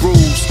follow the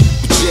rules.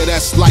 But yeah,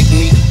 that's like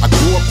me. I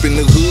grew up in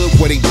the hood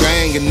where they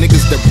bang, and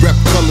niggas that rep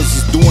colors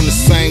is doing the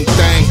same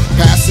thing.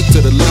 Pass it to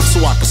the left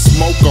so I can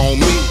smoke on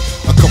me.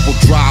 A couple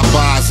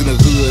drive-bys in the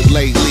hood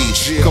lately.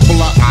 Couple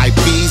of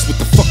IPs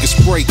with the fucking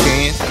spray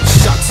can.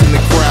 Shots in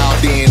the crowd,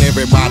 then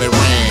everybody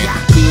ran.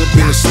 Hood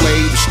been a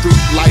slave, the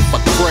street life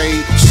I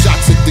crave.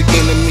 Shots at the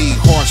enemy,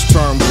 hearts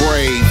turn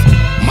brave.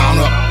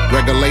 Mount up,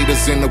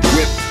 regulators in the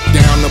whip.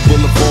 Down the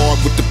boulevard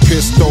with the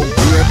pistol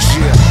grip.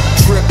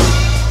 Trip.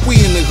 We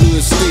in the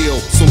hood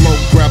still, so low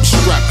grab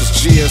strap, cause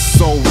G's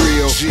so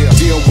real.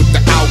 Deal with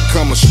the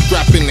outcome, a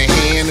strap in the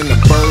hand and a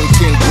burn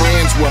 10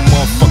 grand's where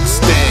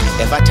motherfuckers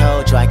stand. If I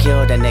told you I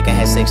killed a nigga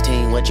at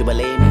 16, would you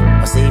believe me?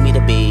 Or see me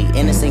to be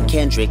innocent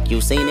Kendrick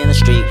you seen in the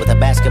street with a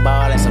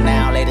basketball and some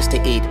now latest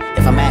to eat?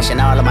 If I'm mashing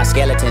all of my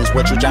skeletons,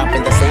 would you jump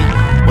in the sea?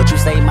 Would you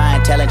say my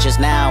intelligence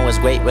now is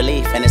great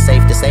relief? And it's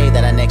safe to say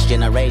that our next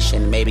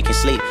generation maybe can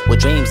sleep with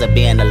dreams of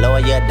being a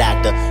lawyer,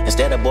 doctor,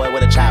 instead of boy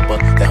with a chopper.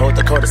 They hold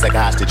the codice like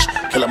hostage.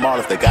 Kill them all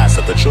if they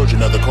gossip. The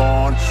children of the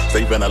corn,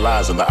 they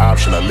vandalizing the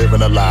option of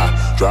living a lie.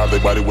 Drive their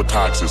body with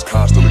toxins,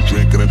 constantly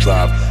drinking and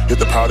drive. Hit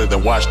the powder,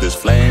 then watch this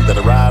flame that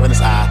arrive in his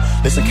eye.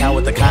 Listen, count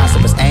with the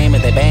concept is aim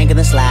and they bang in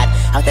the slide.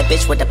 Out that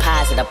bitch with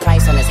deposit a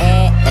price on his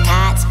head. The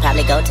tots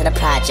probably go to the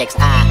projects.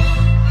 I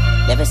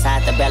live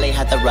inside the belly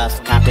of the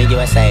rough. Compton,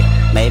 USA.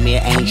 Made me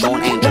an angel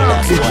and angel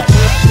dust. What?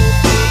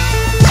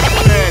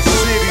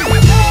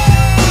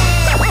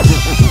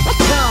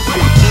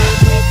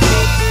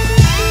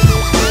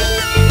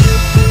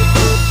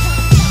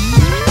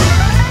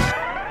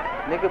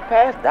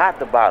 pass Dot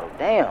the bottle.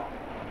 Damn.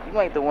 You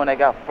ain't the one that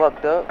got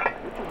fucked up.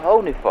 What you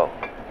holding it for?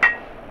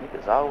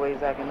 Niggas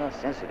always acting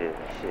insensitive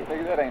and shit.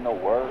 Nigga, that ain't no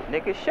word.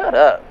 Nigga, shut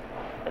up.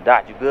 Now,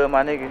 Dot, you good,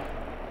 my nigga?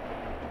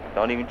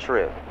 Don't even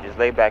trip. Just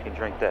lay back and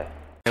drink that.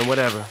 And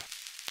whatever.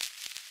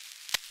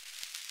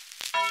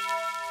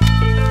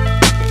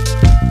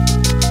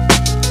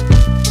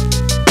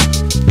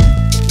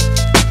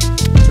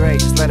 Dre,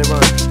 just let it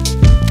run.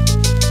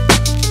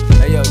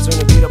 Hey yo, turn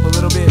the beat up a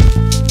little bit.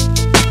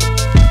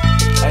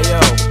 Hey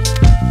yo,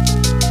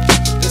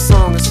 this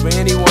song is for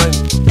anyone.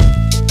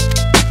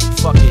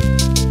 Fuck it.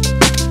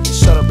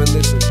 Just shut up and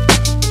listen.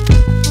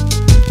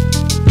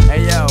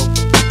 Hey yo.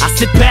 I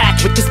sit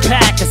back with this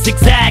pack of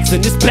zigzags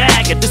and this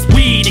bag of this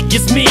weed. It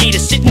gives me the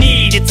shit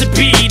needed to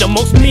be the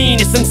most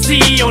meanest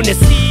MC on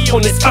this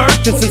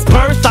earth. And since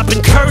birth I've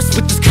been cursed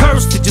with this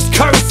curse to just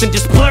curse and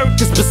just blurt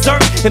this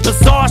berserk and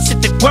bizarre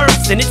shit that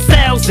works. And it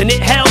sells and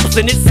it helps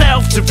in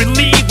itself to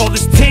relieve all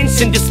this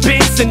tension,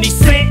 dispensing these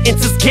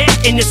sentences,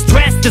 getting the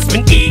stress that's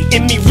been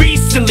eating me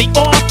recently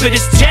off of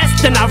this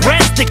chest. And I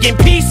rest again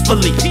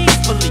peacefully.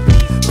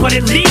 But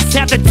at least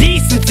have the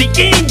decency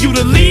in you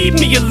to leave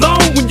me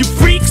alone when you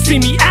freaks see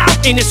me out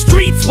in the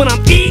streets when I'm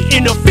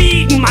eating or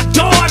feeding my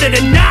daughter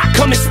to not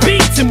come and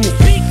speak to me.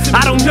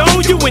 I don't know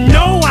you and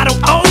no, I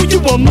don't owe you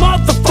a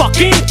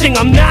motherfucking thing.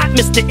 I'm not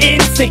Mr.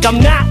 NSYNC,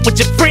 I'm not what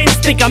your friends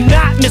think. I'm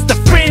not Mr.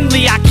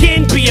 Friendly, I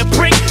can be a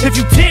prick if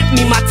you tempt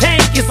me. My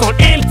tank is on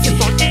empty.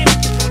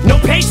 No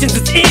patience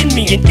is in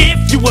me, and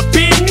if you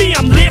offend me,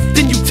 I'm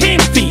lifting you 10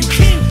 feet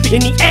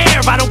in the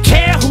air. I don't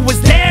care who was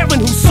there and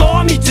who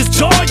saw me, just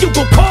joy you.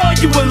 Will call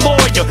you a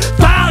lawyer,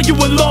 file you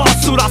a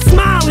lawsuit. I'll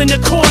smile in the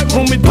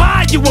courtroom and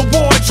buy you a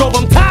wardrobe.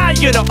 I'm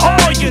tired of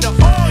all you.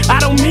 I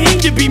don't mean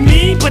to be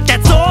mean, but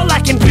that's all I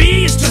can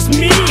be. It's just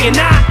me, and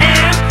I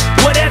am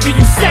whatever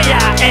you say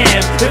I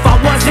am. If I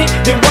wasn't,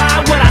 then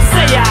why would I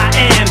say I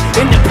am?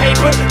 In the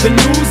paper, the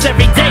news,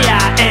 every day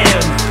I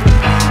am.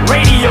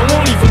 Radio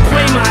won't even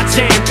play my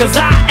jam, cause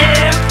I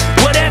am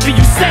whatever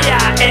you say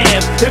I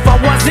am. If I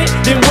wasn't,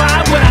 then why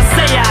would I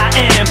say I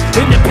am?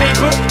 In the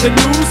paper, the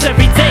news,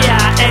 every day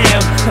I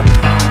am.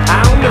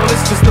 I don't know,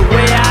 it's just the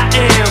way I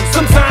am.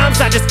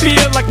 Sometimes I just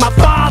feel like my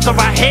father.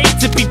 I hate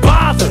to be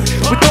bothered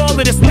with all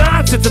of this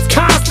nonsense. It's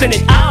constant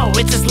and oh,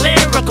 it's just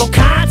lyrical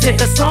content.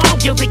 The song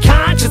Guilty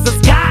Conscience has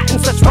gotten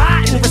such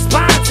rotten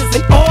responses,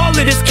 and all of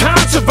this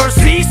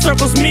controversy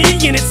circles me,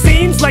 and it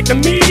seems like the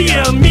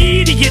media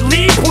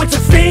immediately points a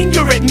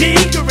finger at me.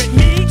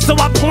 So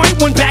I point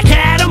one back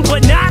at him,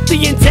 but not the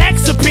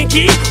index or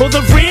pinky or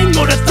the ring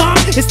or the thumb.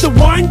 It's the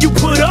one you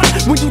put up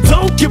when you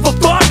don't give a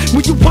fuck,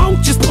 when you won't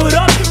just put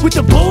up with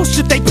the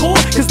bullshit they pull,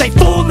 cause they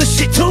full of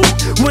shit too.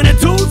 When a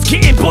dude's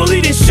getting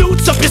bullied and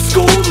shoots up his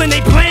school, and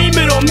they blame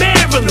it on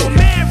Maryland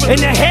and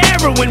the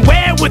heroin,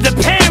 where were the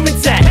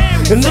parents at?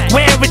 And look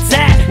where it's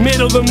at,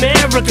 middle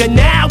America.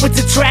 Now it's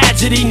a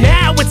tragedy,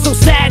 now it's so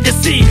sad to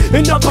see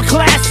an upper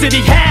class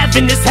city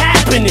having this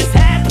happening.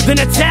 Then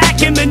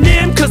attack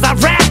Eminem cause I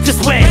rap this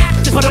way,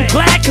 but I'm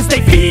glad cause they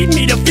feed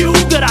me the fuel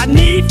that I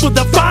need for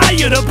the fire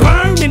to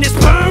burn. And it's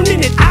burning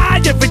and I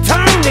have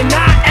returned, and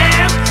I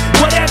am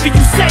whatever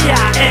you say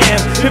I am.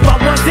 If I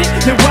wasn't,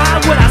 then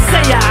why would I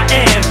say I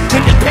am?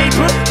 In the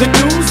paper, the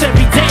news,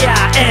 every day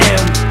I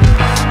am.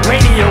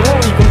 Radio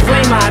won't even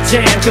play my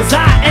jam, cause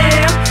I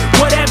am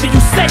whatever you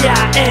say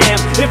I am.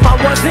 If I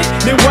wasn't,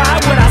 then why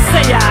would I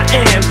say I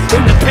am?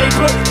 In the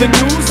paper, the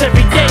news,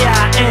 every day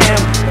I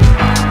am.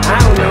 I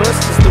don't know, it's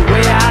just the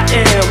way I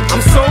am.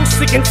 I'm so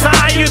sick and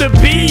tired of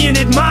being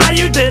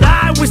admired that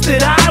I wish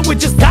that I would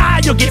just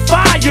die or get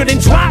fired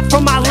and drop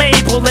from my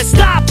label. Let's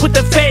stop with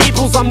the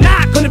fables, I'm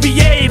not gonna be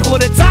able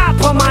to top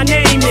on my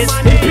name is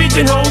and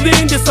pigeonholed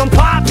into some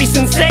poppy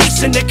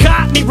sensation that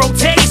caught me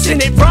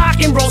rotation at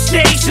rock and roll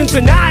stations.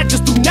 And I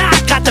just do not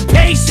got the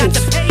patience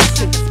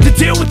to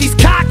deal with these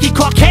cocky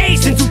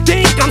Caucasians who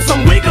think I'm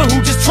some wigger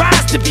who just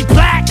tries to be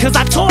black, cause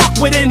I talk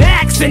with an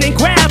accent and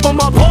grab on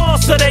my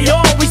balls, so they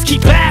always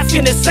keep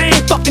asking the same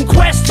fucking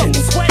questions.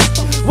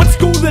 What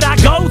school did I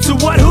go to?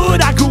 What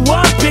hood I grew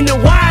up in? The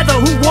why, the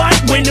who, what,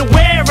 when, the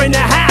where, and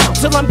the how.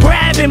 Till I'm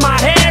grabbing my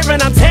hair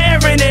and I'm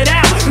tearing it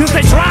out, cause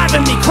they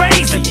driving me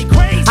crazy.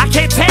 I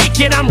can't take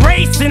it, I'm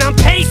racing, I'm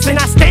pacing,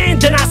 I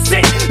stand and I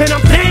sit, and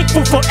I'm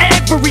thankful for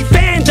every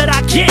fan that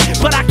I get.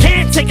 But I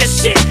can't take a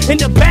shit in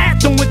the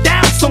bathroom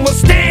without someone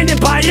standing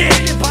by it.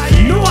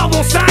 No, I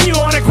won't sign your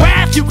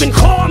autograph, you can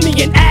call me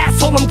an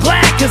asshole, I'm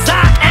glad, cause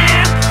I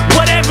am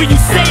whatever you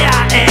say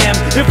I am.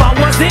 If I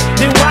wasn't,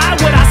 then why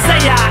would I say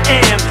I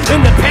am? In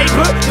the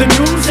paper, the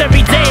news,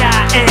 every day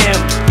I am.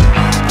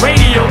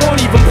 Radio won't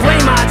even play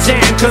my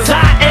jam, cause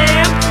I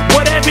am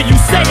whatever you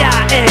say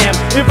I am.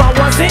 If I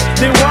wasn't,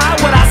 then why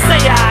would I say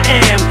I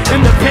am?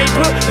 In the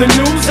paper, the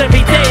news,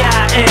 every day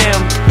I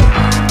am.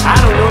 I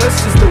don't know,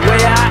 it's just the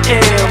way I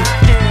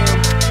am.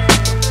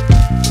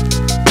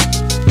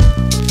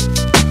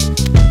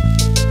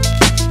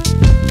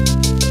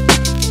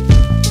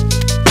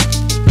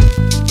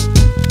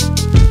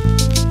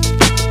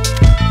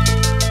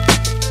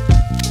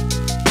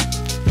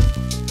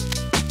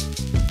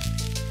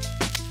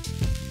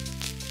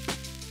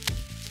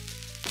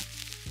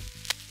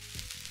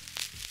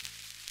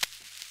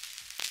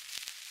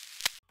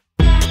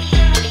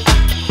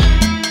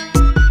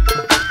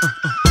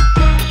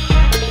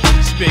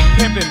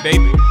 pimpin',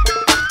 baby.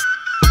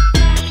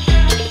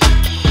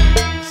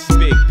 It's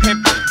big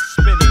pimpin',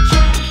 spinach.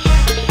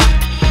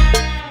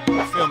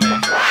 You feel me?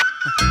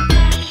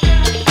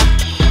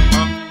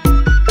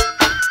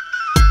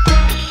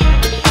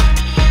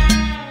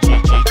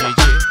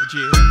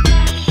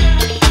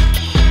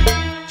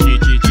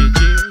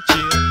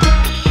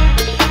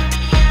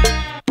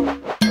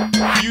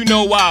 You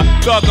know I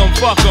thug 'em,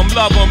 fuck 'em,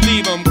 love 'em,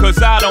 leave 'em,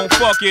 cause I don't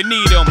fucking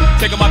need 'em.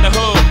 Take 'em out the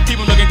hood, keep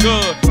 'em looking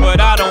good, but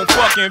I don't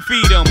fucking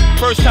feed 'em.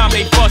 First time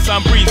they fuss,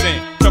 I'm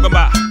breezing. Talking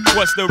about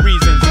what's the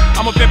reasons.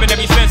 I'm a pimp in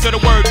every sense of the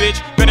word,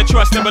 bitch. Better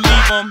trust and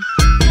believe 'em.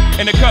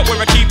 In the cut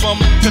where I keep 'em,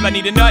 till I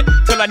need a nut,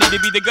 till I need to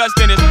be the guts,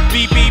 then it's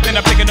beep beep, and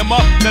I'm picking 'em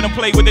up, let 'em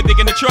play with the dick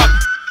in the truck.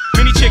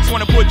 Many chicks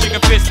wanna put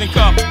Jigga fist in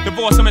cup,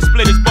 divorce him and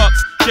split his bucks.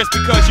 Just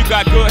because you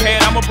got good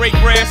head, I'ma break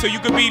bread so you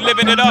could be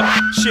living it up.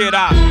 Shit,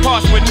 I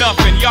pass with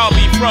nothing, y'all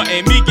be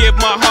frontin'. Me give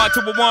my heart to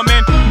a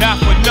woman, not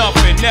for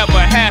nothing, never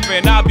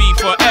happen. I'll be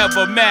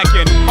forever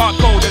mackin', hard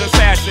cold as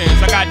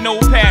assassins. I got no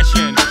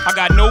passion, I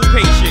got no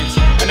patience,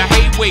 and I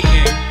hate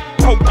waiting.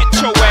 Hope get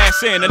your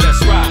ass in and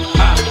let's ride.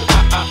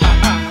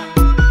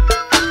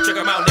 Check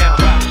 'em out now.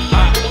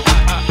 Yeah.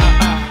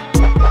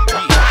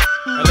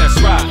 Let's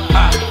ride.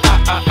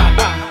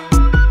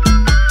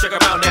 Check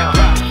 'em out now.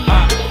 Yeah.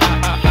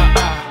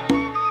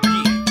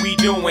 We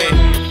doing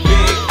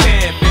big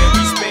pimpin',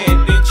 we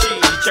spendin'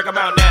 cheese. Check 'em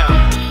out now.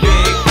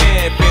 Big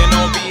pimpin'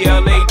 on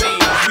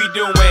BLADs. We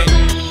doing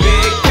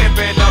big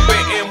pimpin' up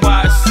in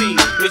NYC.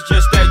 It's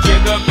just that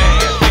Jigga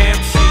man,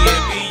 MC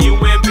and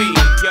BUMB.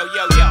 Yo,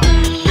 yo, yo.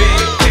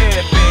 Big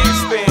pimpin',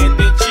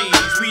 spendin'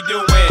 cheese. We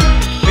doing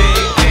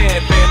big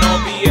pimpin' on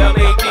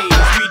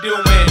BLADs. We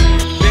doing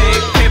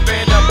big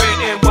pimpin' up in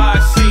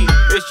NYC.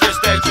 It's just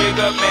that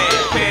Jigga man,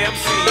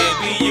 MC and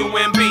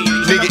BUMB.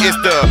 Nigga, it's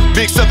the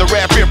big southern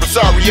rap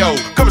impresario,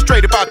 coming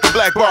straight about the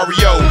black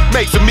barrio.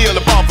 Makes a meal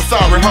upon for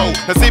sorry hoe.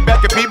 Now sit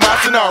back and beat my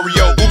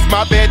scenario. Oops,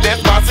 my bad,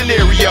 that's my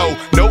scenario.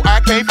 No,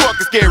 I can't fuck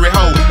a scary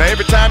hoe. Now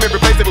every time, every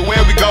place,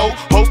 everywhere we go,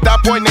 hoes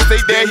stop pointing and say,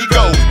 there he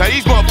go. Now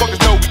these motherfuckers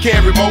know we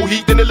carry more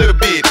heat than a little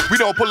bit. We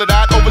don't pull it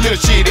out over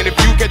little shit. And if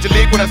you catch a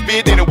lick when I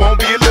spit, then it won't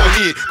be a little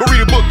hit. Go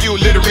read a book, you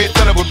illiterate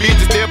son of a bitch,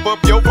 and step up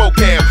your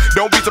vocab.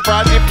 Don't be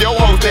surprised if your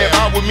hoes stab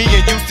out with me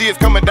and you see it's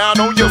coming down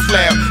on your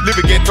slab.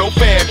 Living ghetto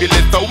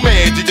fabulous, so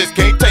mad you just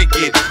can't take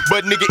it.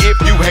 But nigga, if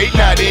you hate,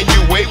 now then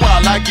you wait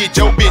while I get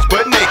your bitch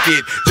butt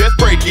naked. Just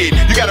break it.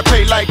 You gotta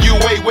pay like you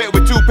way wet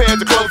with 2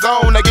 pairs of clothes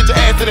on. Now get your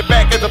ass in the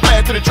back as a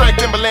blast to the track.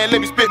 Timberland, let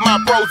me spit my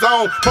pros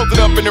on. Posted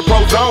up in the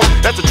pro zone.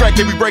 That's the track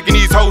that we breaking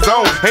these hoes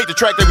on. Ain't the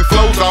track that we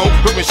flows on.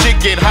 But when shit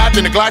get hot,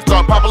 then the glide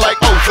start popping like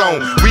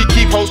ozone. We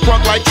keep hoes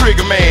crunk like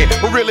Trigger Man,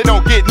 but really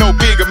don't get no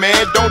bigger,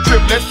 man. Don't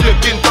trip, let's slip,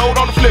 getting throwed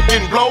on the flip,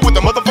 getting blow with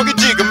the motherfucking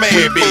Jigga Man.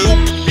 We be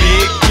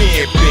big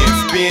pimpin',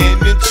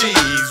 spinning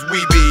cheese. We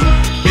be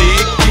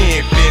big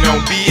pimpin' on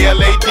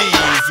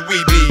BLADs. We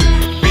be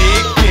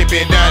big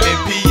pimpin' down in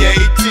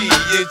PAT.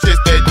 It's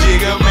just that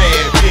Jigga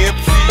Man, Pimp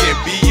C and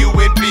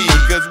BUNB.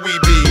 Cause we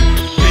be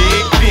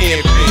big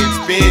pimpin',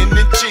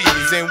 spinning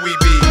cheese. And we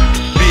be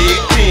big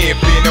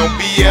pimpin' on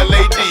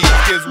BLADs.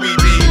 Cause we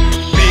be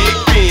big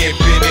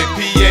pimpin' in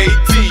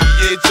PAT.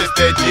 It's just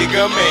that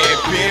Jigga Man,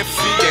 Pimp C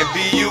and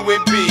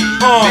BUNB.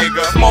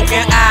 Nigga.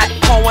 Smoking out,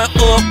 pouring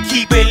up,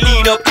 keep it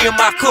lean up in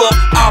my cup.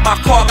 All my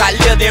car got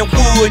leather and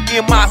wood.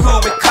 In my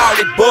hood, we call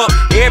it buck.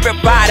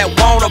 Everybody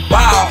wanna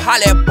ball,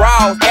 holla at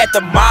bras at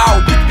the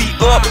mall. You be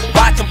up,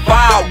 watch them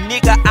fall.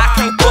 Nigga, I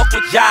can't fuck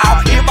with y'all.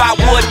 If I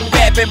wasn't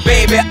rapping,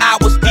 baby, I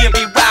would still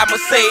be riding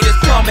Mercedes,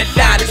 coming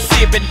down and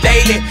sipping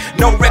daily.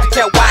 No record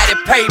tell why they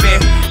pay me.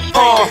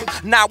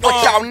 Now what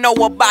y'all know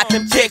about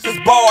them Texas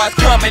boys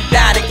coming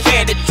down in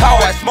candy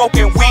toys,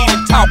 smoking weed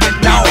and talking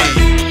noise.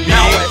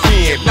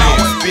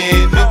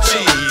 Spinning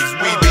cheese.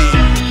 We be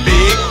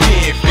big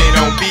pimpin'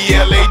 on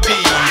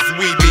BLADs.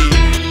 We be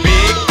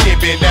big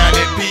pimpin' down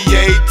at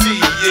PAT.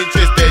 It's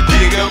just that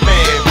Jigga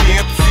Man,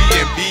 Pimp C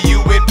and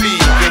BUNB.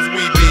 Cause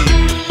we be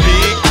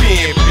big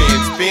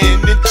pimpin',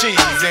 spinning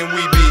cheese. And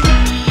we be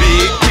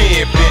big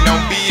pimpin'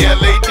 on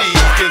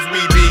BLADs. Cause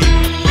we be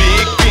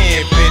big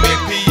pimpin' in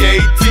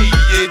PAT.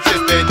 It's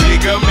just that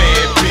Jigga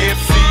Man, Pimp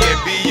C and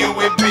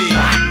BUNB.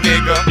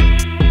 Nigga.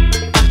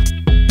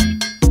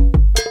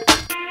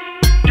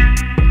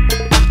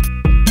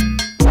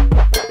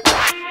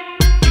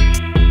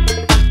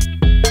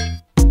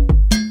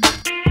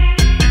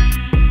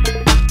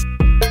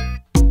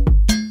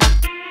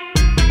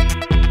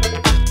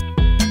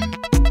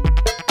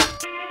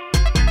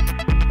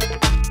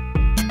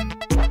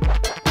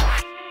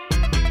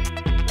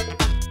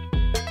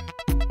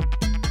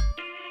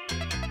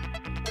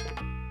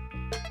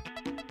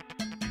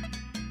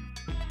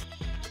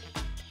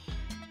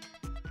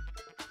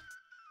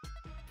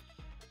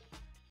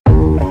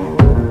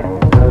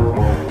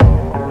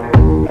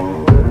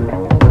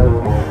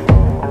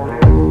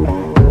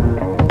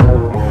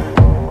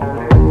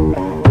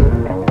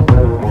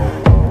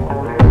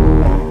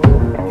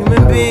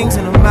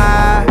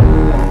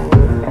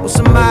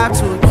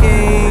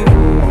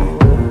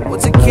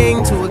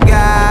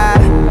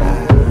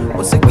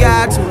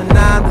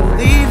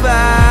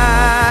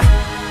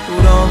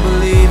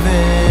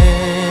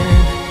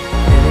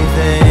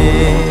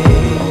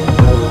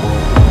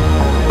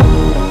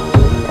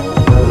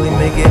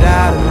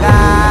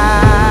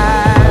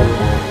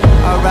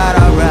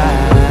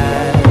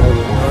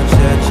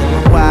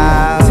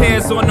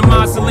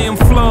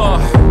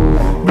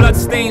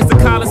 stains the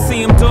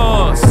Coliseum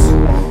doors.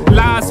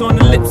 Lies on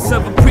the lips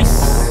of a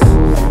priest.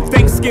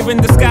 Thanksgiving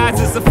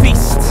disguised as a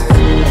feast.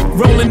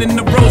 Rolling in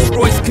the Rolls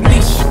Royce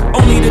Caniche.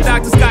 Only the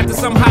doctors got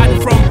this, I'm hiding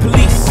from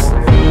police.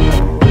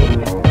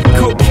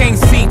 Cocaine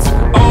seats,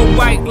 all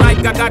white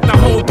like I got the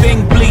whole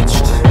thing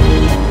bleached.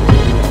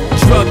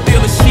 Drug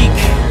dealer chic.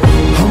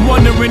 I'm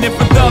wondering if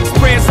a thug's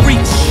prayers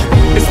reach.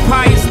 It's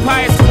pious,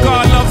 pious,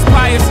 God loves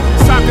pious.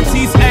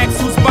 Socrates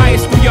asks who's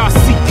biased, do y'all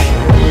seek?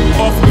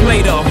 Off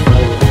Plato,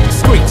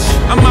 screech.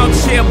 I'm out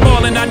here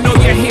ballin', I know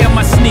you hear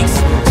my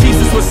sneaks.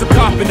 Jesus was a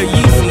carpenter,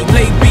 Yeezy,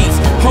 lay beats.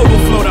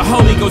 Overflow, the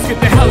Holy Ghost, get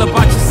the hell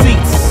about your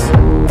seats.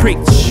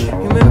 Preach.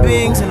 Human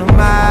beings in a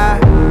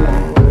mob.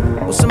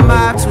 What's a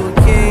mob to a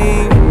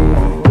king?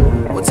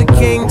 What's a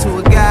king to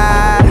a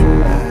god?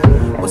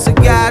 What's a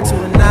god to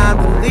a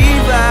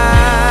non-believer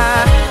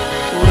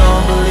who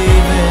don't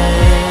believe in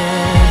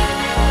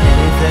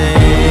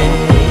anything?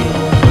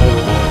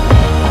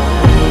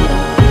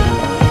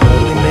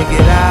 Really make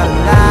it out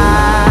alive.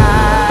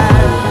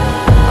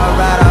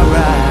 Alright,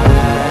 alright.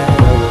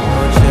 No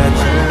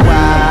church in a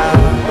while.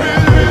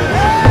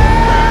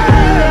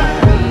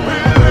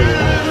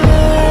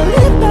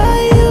 Live by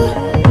you.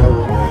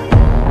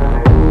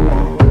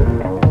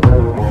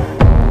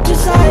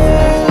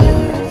 Desire.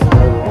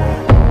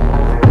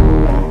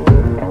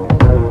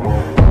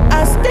 I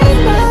stay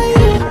by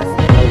you.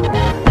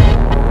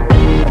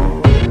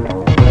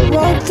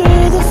 Walk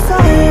through the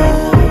fire.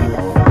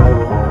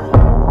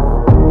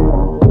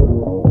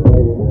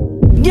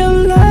 Your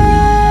love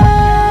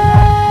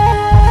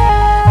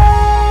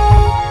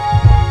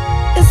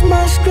is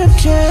my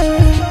scripture.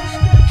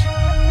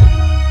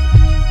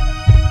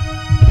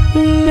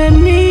 Let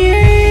me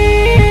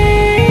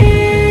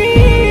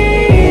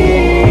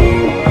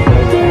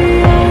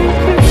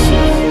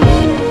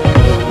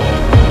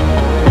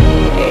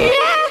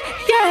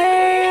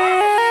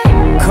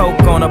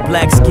Coke on a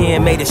black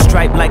skin, made it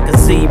stripe like a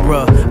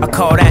zebra. I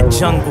call that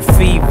jungle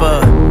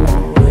fever.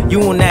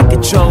 You on that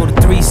control the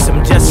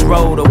threesome, just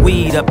roll the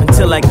weed up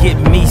until I get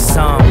me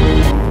some.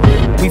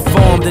 We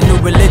formed a new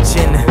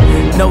religion,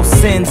 no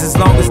sins as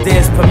long as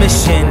there's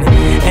permission.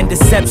 And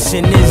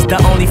deception is the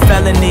only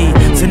felony,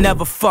 to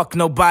never fuck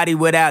nobody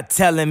without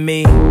telling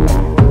me.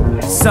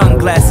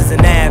 Sunglasses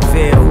and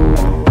Advil,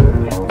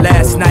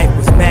 last night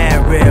was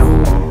mad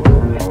real.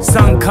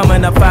 Sun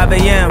coming up 5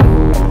 a.m.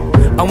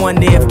 I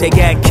wonder if they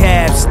got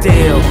cabs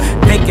still.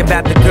 Thinking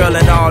about the girl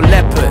in all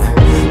leopard,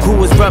 who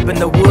was rubbing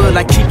the wood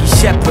like Kiki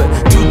Shepard.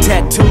 2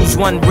 tattoos,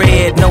 1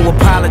 red, no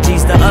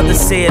apologies. The other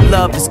said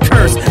love is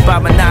cursed by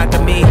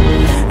monogamy.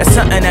 That's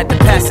something that the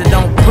pastor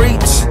don't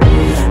preach.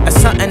 That's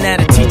something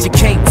that a teacher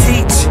can't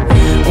teach.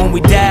 When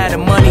we die, the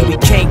money we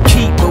can't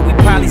keep, but we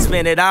probably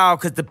spend it all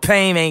cause the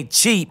pain ain't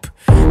cheap.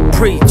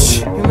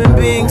 Preach. Human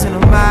beings in a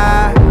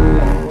mob.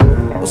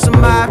 What's a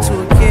mob to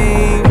a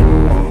king?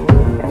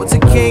 What's a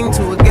king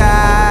to a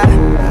god?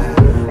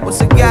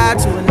 What's a god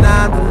to a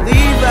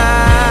non-believer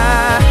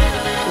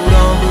who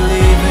don't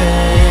believe in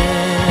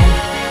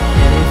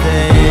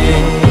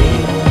anything?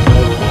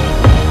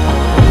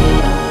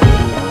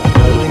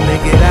 Really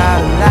make it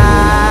out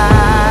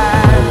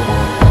alive.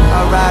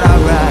 Alright,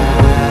 alright.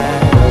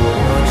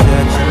 No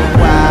church in a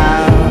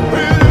while.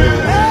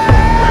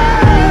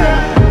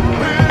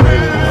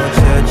 No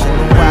church in a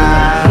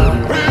while. No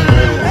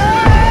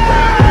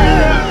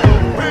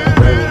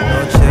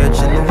church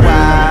in a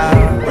while.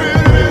 No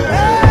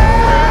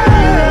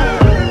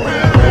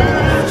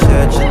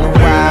church in a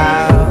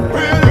while.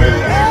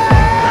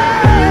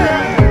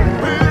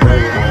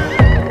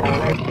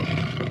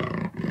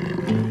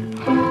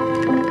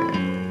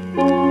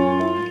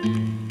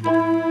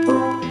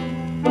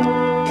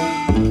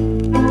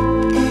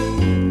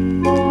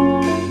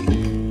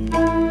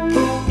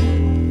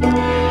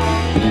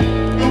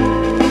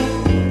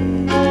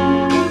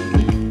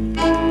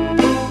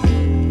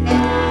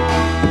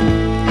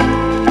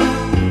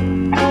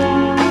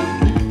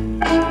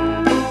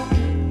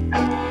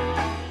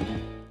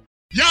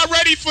 Y'all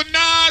ready for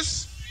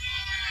Nas?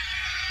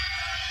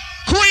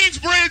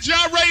 Queensbridge,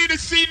 y'all ready to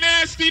see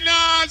Nasty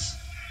Nas?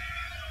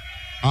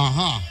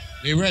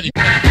 They ready.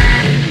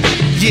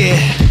 Yeah.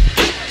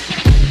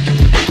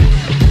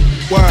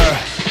 Word.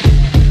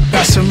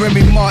 Got some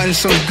Remy Martin,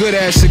 some good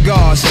ass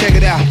cigars. Check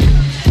it out.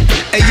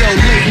 Hey yo,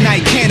 late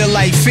night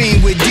candlelight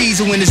fiend with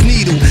diesel in his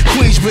needle.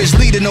 Queensbridge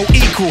leader, no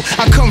equal.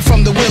 I come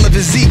from the will of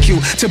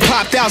Ezekiel to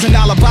pop $1,000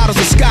 bottles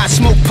of scotch,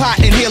 smoke pot,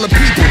 and heal a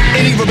people.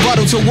 Any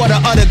rebuttal to what I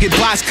utter, get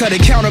box cut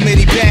and count 'em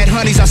any bad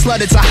honeys. I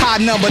slut, it's a high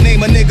number.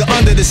 Name a nigga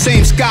under the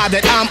same sky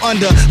that I'm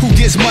under. Who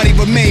gets money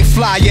remain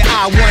fly? Yeah,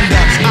 I wonder.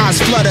 Eyes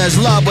flutter as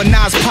love when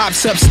Nas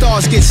pops up.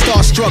 Stars get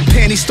starstruck,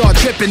 panties start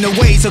dripping. The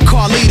ways of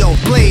Carlito,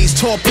 blaze,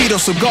 torpedo,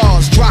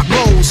 cigars, drop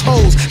rolls,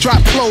 hoes,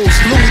 drop clothes.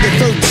 Louis the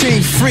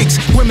 13th freaks,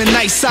 women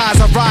nice size.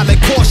 I ride like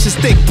Porsches,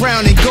 thick,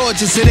 brown, and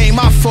gorgeous. It ain't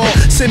my fault.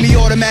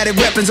 Semi-automatic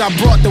weapons, I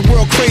brought the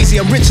world crazy.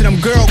 I'm rich and I'm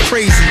girl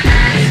crazy.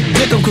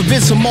 Dick, I'm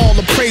convinced them all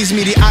to praise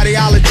me. The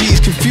ideology is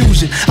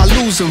confusion. I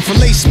lose them.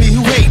 Falace me,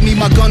 who hate me,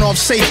 my gun off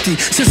safety.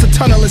 Since the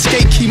tunnel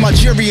escape key, my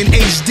jury in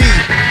HD.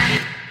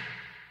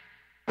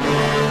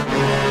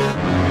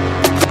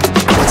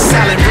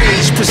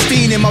 age.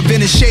 Pristine in my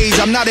vintage shades.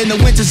 I'm not in the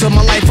winters of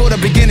my life or the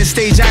beginning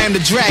stage. I am the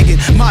dragon.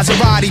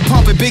 Maserati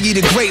pumping, Biggie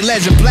the great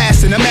legend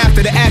blasting. I'm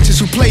after the actress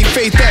who played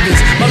Faith Evans.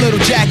 My little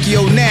Jackie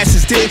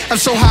Onassis did. I'm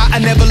so high I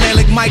never land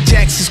like Mike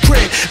Jackson's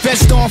crib.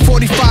 Vest on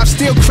 45,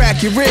 still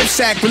crack your rib.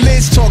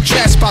 Sacrilege, talk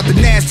trash about the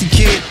nasty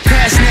kid.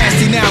 Past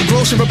nasty now, I'm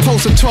gross and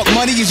repulsive. Talk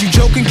money, is you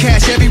joking?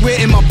 Cash everywhere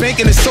in my bank,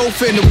 in the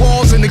sofa, in the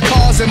walls, in the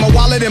cars, in my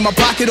wallet, in my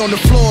pocket, on the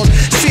floors.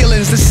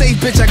 Ceilings, the safe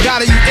bitch, I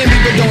got it, you envy,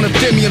 but don't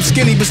offend me. I'm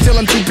skinny, but still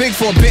I'm too big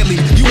for a Bentley.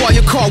 You are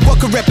your car, what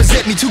could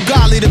represent me? Too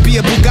godly to be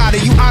a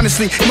Bugatti. You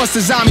honestly must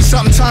design me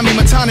something Tommy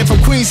Montana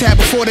from Queens had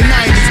before the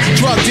 90s.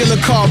 Drug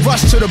dealer car,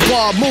 rush to the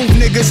bar, move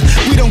niggas.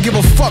 We don't give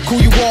a fuck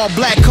who you are.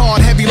 Black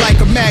card, heavy like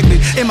a magnet.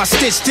 In my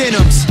stitched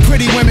denims,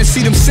 pretty women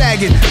see them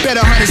sagging.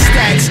 Better 100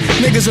 stacks,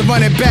 niggas are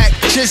running back.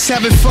 Just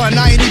having fun,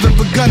 I ain't even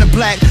begun to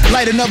black.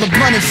 Light another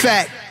blunt in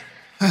fact.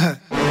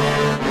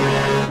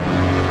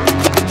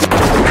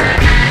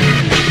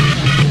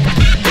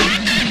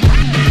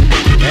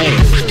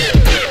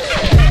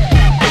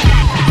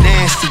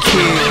 Nasty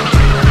kid.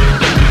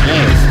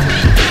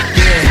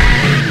 Yeah.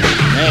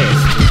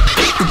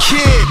 The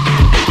kid.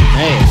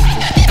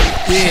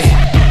 Yeah.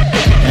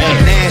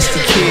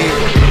 Nasty kid.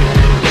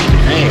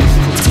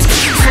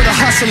 For the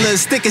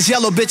hustlers, thick as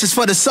yellow bitches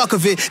for the suck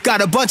of it.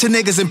 Got a bunch of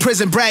niggas in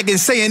prison bragging,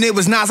 saying it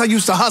was Nas I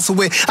used to hustle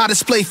with. I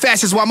display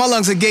fashions while my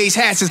lungs engage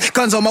hatches.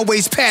 Guns on my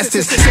waist past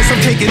this. Since I'm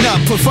taking up,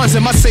 put funds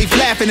in my safe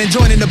laughing and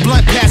joining the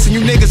blunt passing.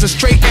 You niggas are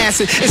straight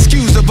acid.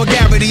 Excuse the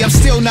vulgarity, I'm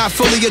still not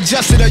fully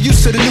adjusted or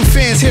used to the new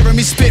fans hearing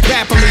me spit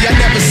rapidly. I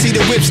never see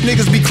the whips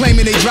niggas be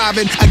claiming they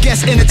driving. I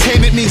guess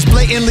entertainment means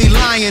blatantly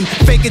lying.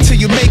 Fake it till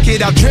you make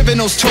it. I've driven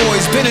those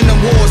toys, been in them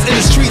wars. In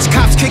the streets,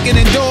 cops kicking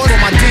in doors. For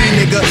my D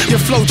nigga, your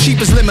flow cheap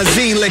as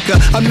limousine liquor.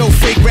 I'm no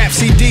fake rap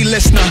CD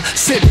listener.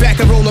 Sit back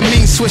and roll a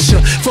mean swisher.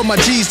 For my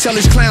G's, tell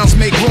his clowns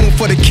make room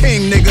for the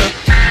king, nigga.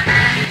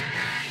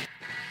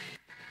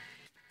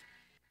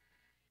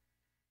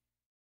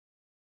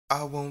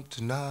 I won't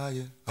deny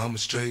it, I'm a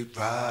straight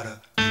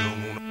rider. You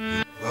don't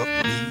wanna up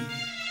me.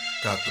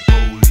 Got the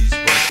police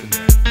busting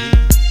at me,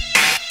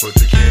 but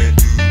they can't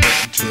do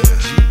nothing to me.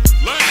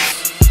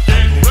 Let's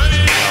get ready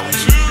to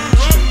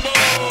rumble.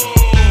 I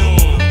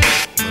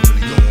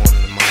really don't want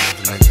in the mind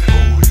like the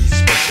police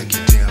busting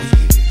get down for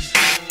this,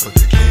 but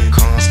they can't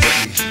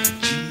constantly.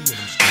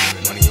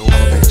 Money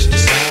over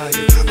bitches,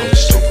 I'm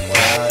just open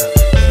wide.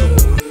 You don't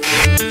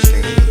wanna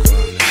stand in the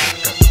ground.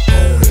 Got the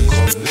police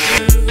calling me.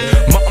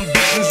 My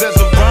ambitions as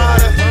a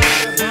rider.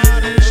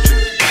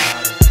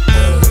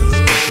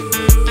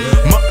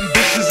 My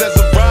ambitions as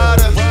a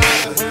rider.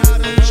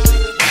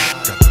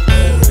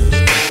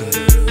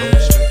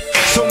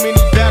 So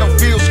many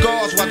battlefield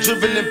scars while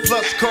driven in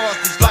plus cars.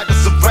 This life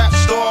is a rap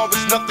star.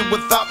 It's nothing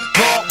without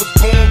God. Was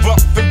born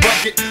rough and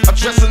rugged. I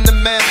dress in the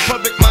mass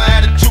public. My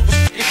attitude was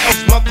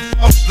f***ing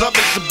motherfuckers love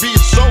it to be a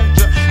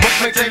soldier. Must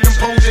maintain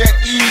composure at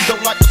ease.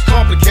 Don't like what's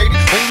complicated.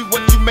 Only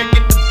what you make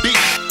it to be.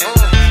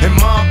 And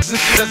my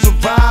ambitions as a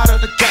rider.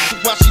 The catch her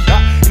while she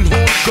hot and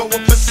horns go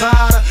up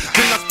inside her.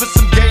 Then I spit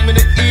some game in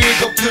the ear.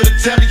 Go to the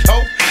telly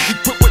ho. He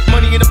put with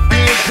money in the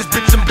bin. Cause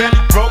bitch I'm belly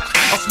broke.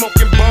 I'm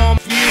smoking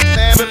bomb.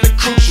 Feeling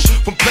crucial.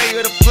 From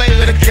player to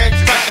player. The gang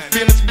fight. The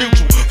feelings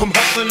mutual. From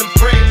hustling and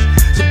prayers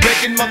to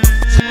begging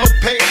motherfuckers no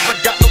payers. I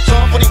got no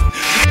time for these.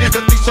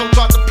 Cause these so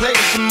hard to play.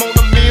 I'm on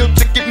a meal.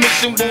 Ticket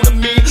mixing. Want a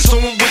meal. So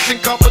I'm wishing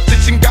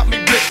competition got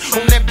me blitzed.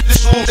 On that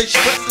bitch. On they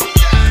stressing.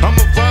 I'm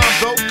a rhyme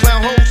though.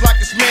 Clown hoes like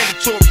it's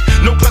mandatory.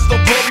 No class, no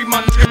glory.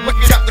 My nigga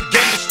got the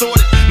game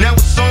distorted. Now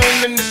it's on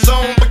and it's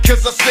on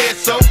because I said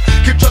so.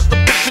 Can't trust the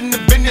bitch in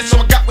the business, so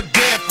I got with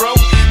Dan, bro.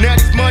 Now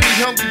these money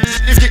hungry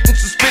is getting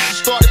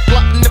suspicious. Started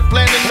plotting and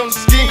planning on the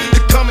scheme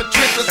to come and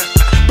trick us.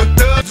 But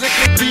thugs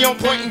can be on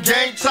point and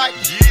game tight.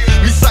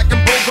 Me psyching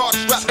Bogart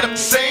strapped up the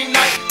same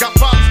night. Got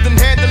problems, then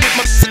handle it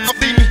myself.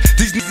 Leave me.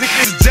 These niggas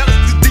is jealous,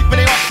 too deep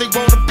in their heart, they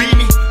wanna be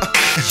me.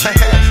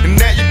 And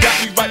now you got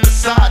me right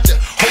beside you.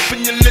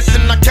 Hoping you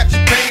listen, I catch you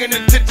paying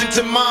attention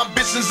to my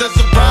ambitions as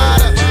a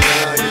rider.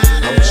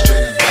 I'm a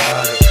straight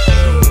rider.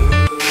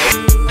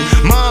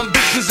 My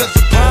ambitions as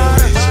a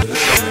rider.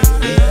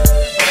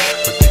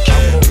 But they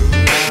can't do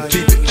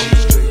nothing. I'm a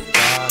straight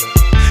rider.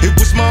 It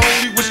was my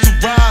only wish to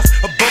rise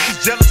above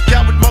these jealous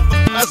coward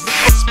motherfuckers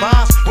and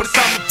spies. When it's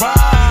time to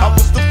ride, I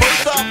was the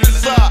first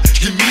officer.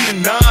 Give me the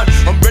 9.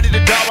 I'm ready to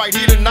die right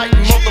here tonight,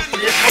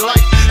 motherfucker for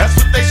life. That's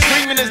what they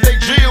screaming as they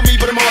drill me,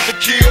 but I'm hard to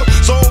kill.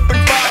 So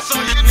open fire, so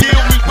you feel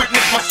me,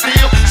 witness my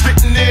steel.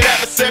 Spitting it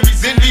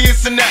adversaries,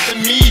 envious and after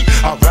me.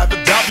 I'd rather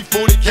die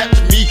before they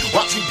capture me.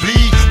 Watch me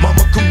bleed,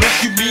 mama come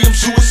rescue me. I'm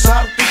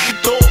suicidal,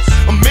 thinking thoughts.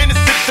 I'm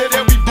innocent, said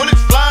every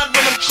bullet's flying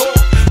when I'm caught.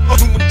 I'm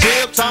doing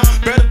jail time,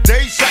 better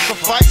days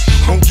sacrifice.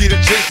 Don't get a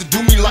chance to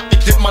do me like they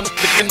did my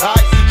nigga high.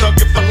 Thug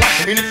it for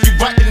life, and if you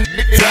right, then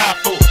nigga die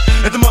for it.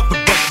 Let the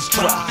motherfuckers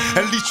try,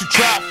 at least you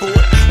try for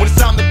it. When it's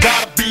time to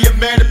die, to be a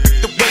man to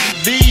pick the way you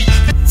lead.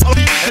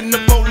 Police and the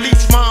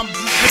police, mom,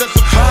 that's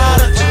a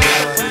rider.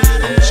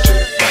 I'm a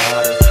straight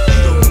rider.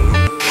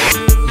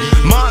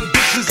 My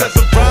ambitions as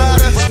a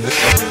rider.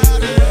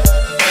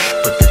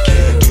 But they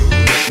can't do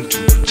nothing to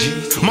a G.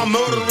 My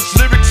murderous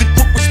lyrics and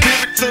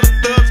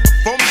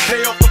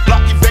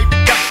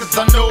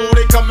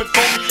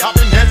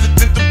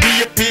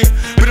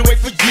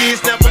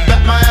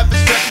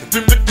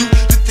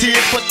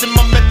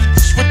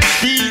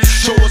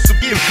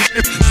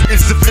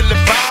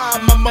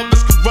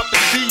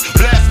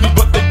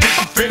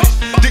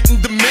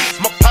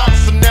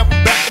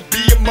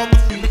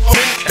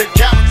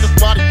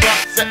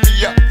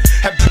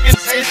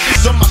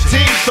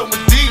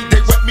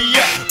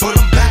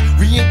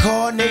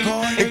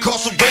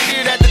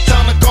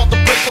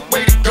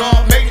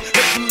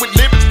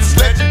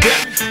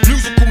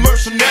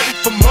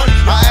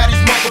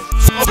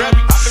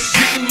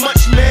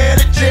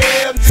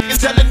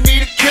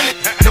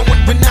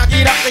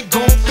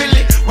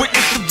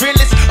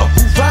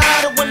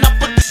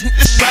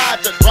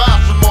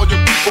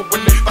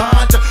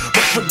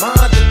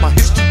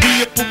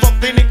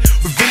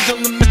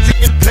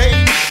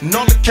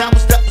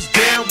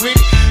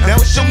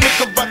What's your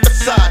nigga right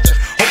beside you?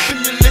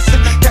 Hoping you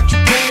listen, got you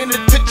paying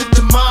attention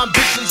to my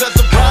ambitions as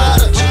a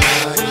rider.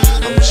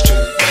 I'm a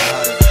straight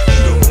rider.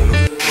 You don't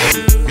wanna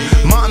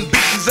my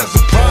ambitions as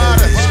a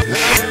rider.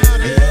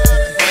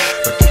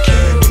 But they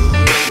can't do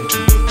nothing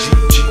to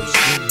a G.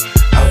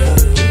 I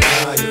won't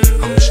deny it.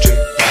 I'm a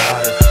straight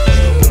rider.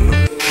 You don't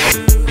wanna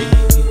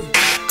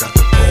got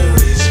the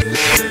police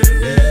listening.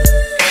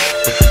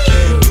 But they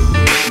can't do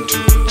nothing to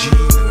a G.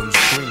 And I'm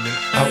screaming.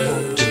 I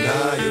won't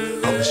deny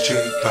it. I'm a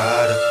straight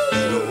rider.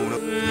 You don't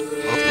wanna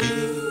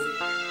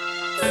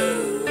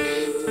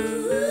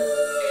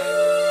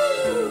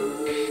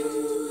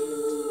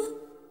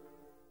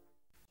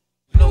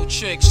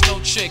no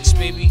chicks,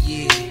 baby.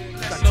 Yeah,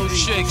 no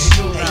chicks,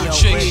 no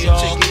chicks, y'all.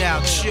 Check it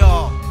out,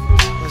 y'all.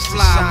 Let's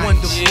fly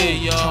wonderful.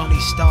 Yeah, y'all.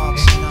 Tony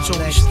Starks,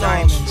 Tony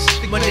Starks.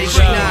 Monday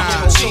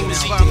night,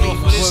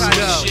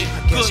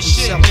 good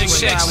shit,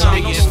 nigga.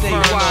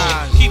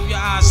 Keep your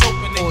eyes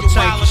open and your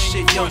wallet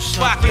in your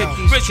pocket.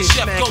 Prison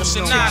chef Ghost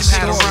and Nas, the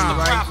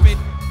prophet.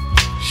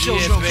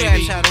 Shows no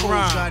cash how to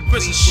rhyme.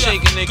 Prison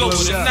chef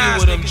Ghost and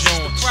Nas,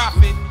 the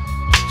prophet.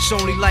 It's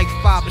only like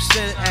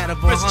 5% out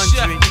of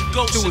 100.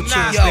 Do it to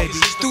us, baby.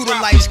 Through the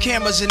lights,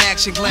 cameras in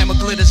action, glamour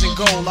glitters and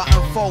gold. I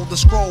unfold the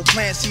scroll,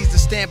 plant seeds to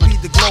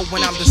stampede the glow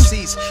when I'm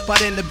deceased.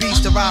 But in the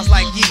beast, arise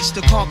like yeast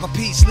to conquer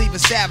peace, leaving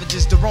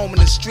savages to roam in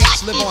the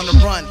streets, live on the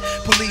run.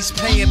 Police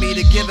paying me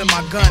to give him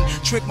my gun,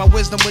 trick my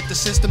wisdom with the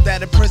system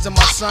that imprisoned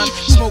my son.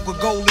 Smoke a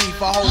gold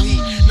leaf, a whole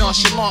heat.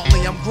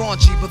 Nonchalantly, I'm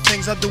graunchy, but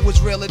things I do is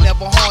real, it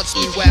never haunts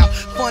me. Wow,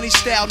 funny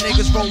style,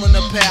 niggas rolling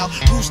a pal.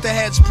 Rooster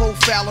heads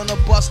profiling a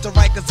buster,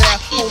 Rikers out.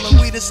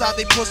 Holding weed inside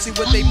they pussy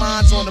with they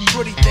minds on the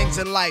pretty things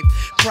in life.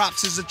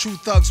 Props is a true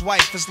thug's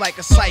wife, it's like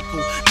a cycle.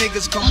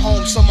 Niggas come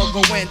home, summer go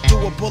in, do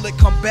a bullet,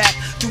 come back,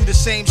 do the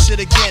same shit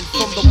again.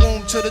 From the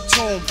womb to the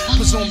tomb,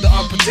 presume the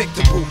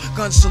unpredictable.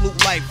 Gun salute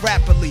life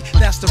rapidly,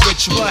 that's the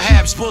ritual.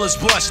 Perhaps bullets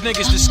bust,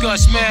 niggas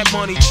discuss mad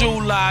money,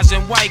 true lies,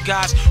 and white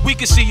guys. We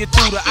can see it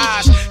through the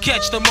eyes,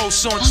 catch the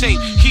most on tape.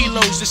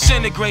 Kilos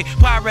disintegrate,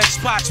 Pyrex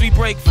spots, we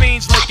break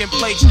fiends, licking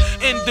plates.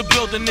 In the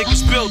building,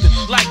 niggas building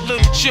like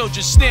little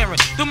children staring.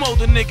 Them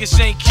older niggas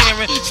ain't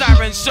caring.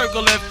 Sirens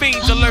circling,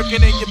 fiends are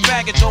lurking in your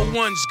baggage. Oh,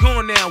 one's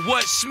gone now.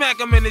 What? Smack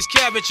him in his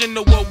cabbage in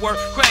the woodwork.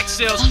 Crack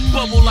sales,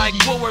 bubble like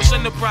Woolworths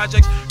in the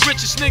projects.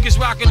 Richest niggas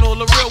rocking all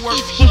the real work.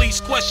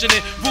 Police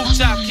questioning,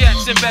 rooftop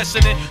cats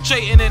investing in,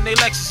 trading in they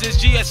Lexuses.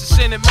 GS is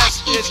sending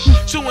messages.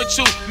 2 and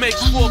 2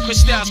 makes 4.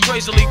 Crystals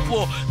crazily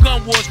poor.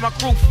 Gun wars, my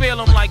crew feel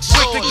them like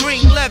swords. With the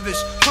green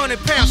levers,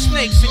 100-pound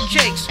snakes and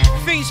cakes.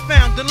 Fiends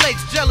found the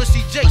lakes,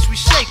 jealousy jakes. We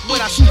shake what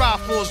I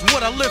strive for is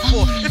what I live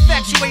for.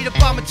 Infatuated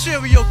by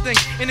material things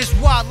in this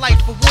wild life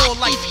for war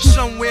life.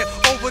 Somewhere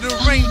over the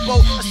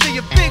rainbow, I see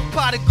a big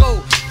pot of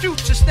gold.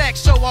 Future stack,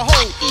 so I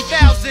hold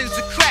thousands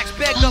of cracks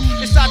bagged up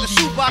inside the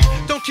shoebox.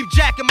 Don't keep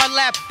Jack in my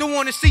lap, don't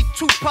wanna see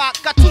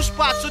Tupac. Got 2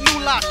 spots, a new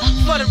lot,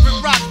 flooded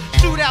with rocks.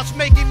 Shootouts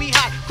making me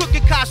hot,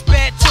 crooked cops,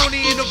 bad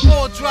Tony in the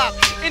ball drop.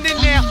 In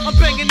and now, I'm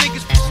banging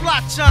niggas for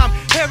slot time.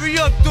 Hurry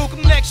up, Duke,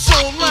 I'm next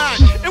show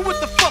line. And what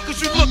the fuck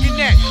is you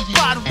looking at?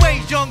 By the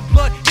way, young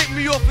blood, hit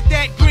me off with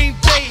that Green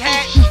Bay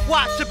hat.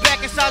 Watch it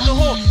back inside the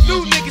hall,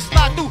 new niggas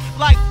slide through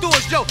like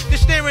doors. Yo, they're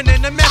staring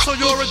in the mess, so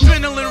your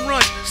adrenaline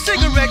runs.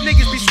 Cigarette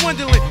niggas be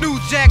swindling. New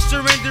Jack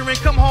surrendering,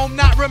 come home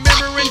not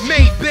remembering.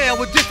 Made bail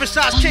with different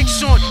size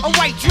kicks on, a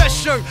white dress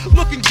shirt,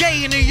 looking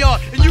gay in the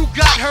yard, and you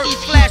got hurt.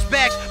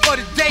 Flashbacks for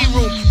the day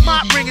room,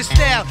 mop bringing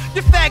style.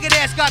 Your faggot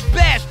ass got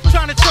bashed,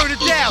 trying to turn it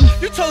down.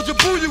 You told your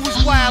boo you was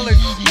wildin'.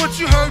 Once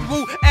you heard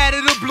woo,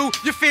 added a blue.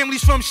 Your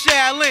family's from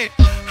Shaolin.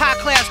 High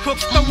class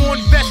cooks, throw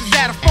on vests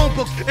out of phone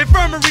books.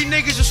 Infirmary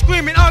niggas are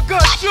screaming, I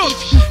got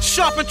jokes.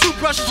 Sharpen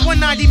toothbrushes,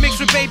 190 mixed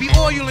with baby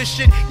oil and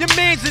shit. Your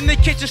man's in the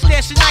kitchen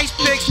stashing ice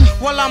picks,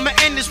 while I'ma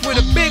end this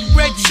with a big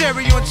red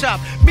cherry on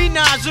top. Me,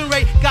 Nas, and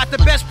Ray got the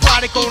best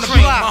product on the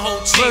block. My whole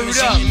team is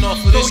up, eating off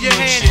of throw this your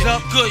good hands shit.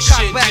 up, Good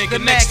cock shit, back nigga. the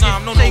Next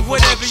magnet, time, no say no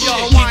whatever shit. your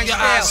Keep Hawaiian your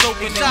eyes style,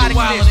 open and exotic you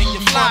wildin' in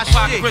your dish, front fly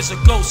pocket. shit. Chris a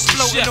ghost,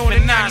 Floating chef, on the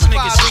and Nas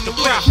niggas is the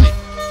 95 prophet.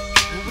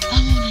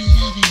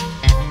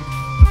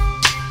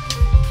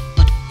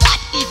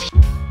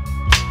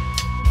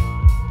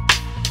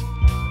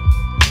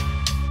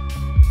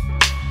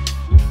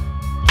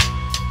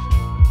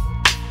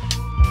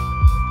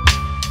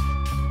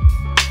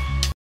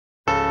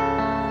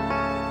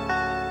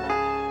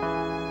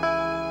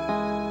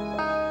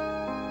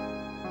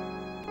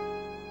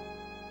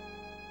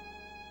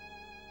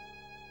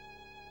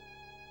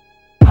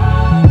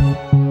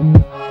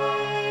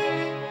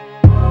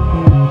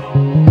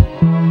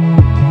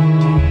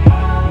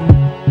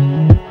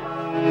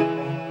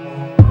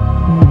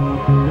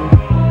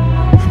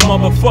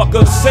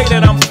 Motherfuckers say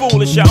that I'm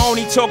foolish, I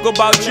only talk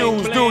about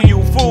Jews. Do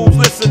you fools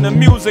listen to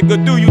music or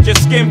do you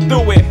just skim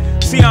through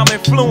it? See, I'm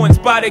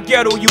influenced by the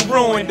ghetto you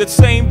ruined. The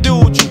same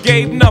dude you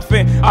gave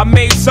nothing, I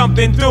made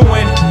something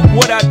doing.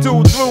 what I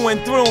do through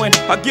and through, and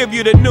I give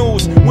you the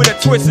news with a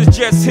twist is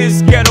just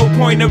his ghetto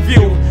point of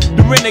view.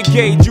 The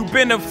renegade, you've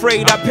been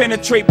afraid. I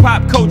penetrate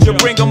pop culture,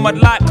 bring them a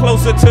lot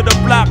closer to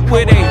the block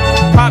where they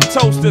pop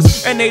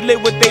toasters and they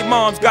live with their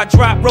moms. Got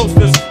drop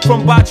roasters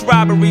from botch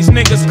robberies,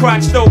 niggas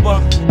crotched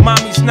over.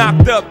 Mommy's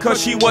knocked up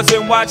cause she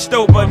wasn't watched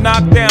over.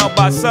 Knocked down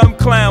by some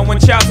clown when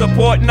child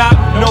support knock.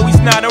 No, he's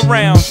not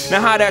around.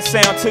 Now how that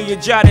sound till you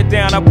jot it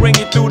down? I bring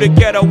it through the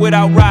ghetto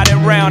without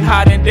riding round,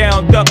 hiding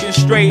down, ducking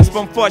strays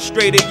from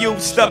frustrated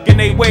youth stuck in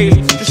their ways.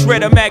 Just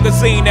read a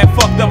magazine that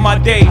fucked up my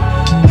day.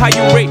 How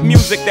you rate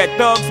music that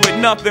thugs with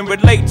nothing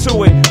relate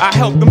to it? I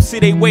help them see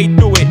they way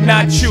through it,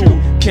 not you.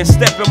 Can't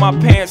step in my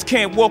pants,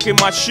 can't walk in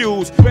my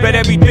shoes. Bet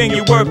everything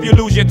you worth, you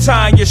lose your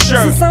tie and your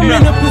shirt. Since I'm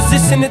in a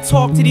position to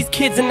talk to these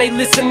kids and they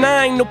listen,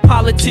 I ain't no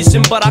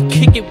politician, but I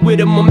kick it with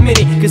them a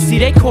minute. Cause see,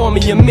 they call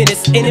me a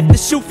menace, and if the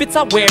shoe fits,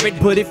 I wear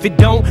it. But if it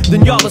don't,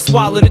 then y'all will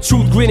swallow the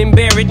truth, grin and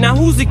bear it. Now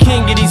who's the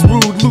king of these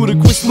rude,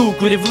 ludicrous,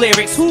 lucrative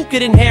lyrics? Who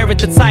could inherit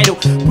the title?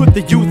 Put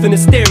the youth in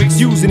hysterics,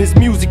 using his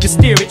music to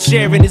steer it,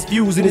 sharing his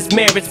views and his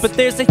merits. But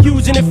there's a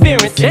huge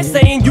interference, they're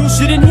saying you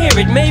shouldn't hear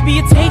it. Maybe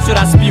it's hatred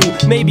I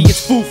spew, maybe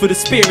it's food for the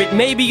spirit,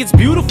 maybe it's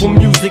beautiful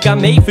music I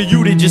made for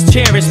you to just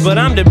cherish. But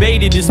I'm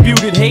debated,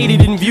 disputed,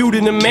 hated, and viewed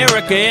in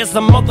America as a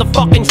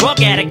motherfucking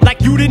drug addict,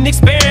 like you didn't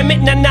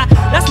experiment. Nah,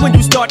 that's when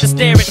you start to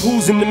stare at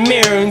who's in the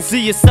mirror and see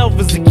yourself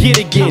as a kid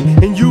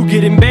again, and you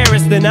get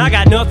embarrassed. Then I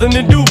got nothing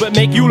to do but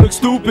make you look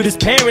stupid as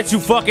parents. You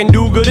fucking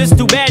do good, it's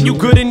too bad you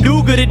couldn't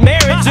do good at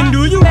marriage. And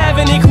do you have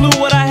any clue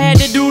what I had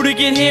to do to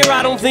get here?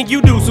 I don't think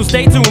you do, so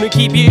stay tuned and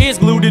keep your ears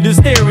glued to the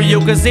stereo,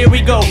 cause here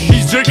we go.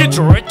 He's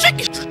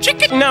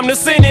chicken, and I'm the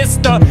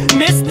sinister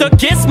Mr.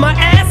 Kiss my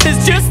ass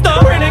is just a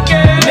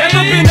renegade.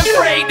 Never been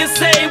afraid to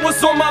say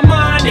what's on my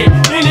mind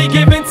at any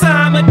given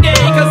time of day,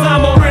 cause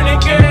I'm a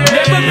renegade.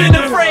 Never been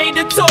afraid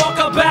to talk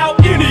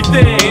about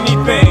anything,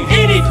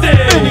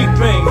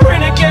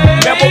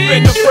 renegade. Never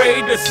been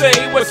afraid to say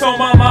what's on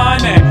my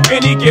mind at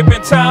any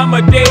given time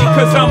of day,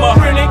 cause I'm a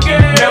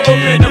renegade. Never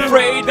been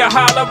afraid to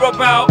holler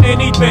about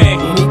anything.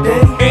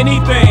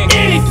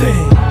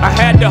 I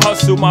had to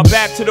hustle, my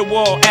back to the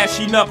wall,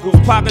 ashy knuckles,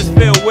 pockets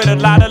filled with a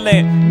lot of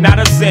lint, not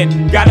a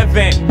cent, got a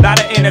vent, lot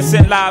of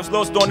innocent lives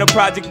lost on the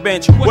project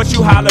bench. What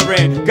you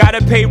hollering? Gotta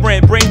pay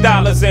rent, bring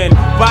dollars in,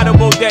 by the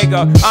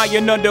bodega,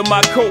 iron under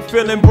my coat,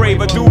 feeling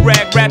braver,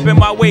 do-rag rapping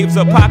my waves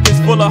up, pockets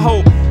full of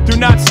hope. Do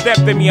not step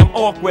in me, I'm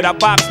awkward, I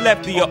box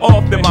lefty or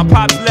often, my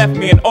pops left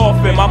me an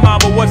orphan, my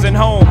mama wasn't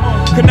home,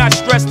 could not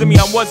stress to me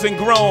I wasn't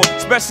grown,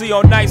 especially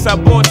on nights I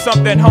brought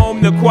something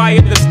home to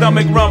quiet the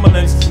stomach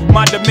rumblings.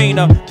 My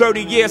demeanor,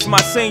 30 years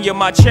my senior,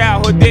 my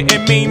childhood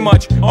didn't mean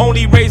much,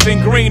 only raising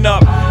green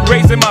up,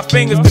 raising my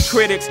fingers to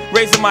critics,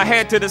 raising my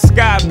head to the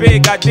sky,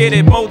 big I did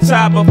it, multi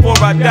before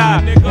I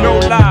died, no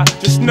lie,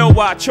 just know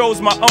I chose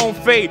my own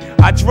fate,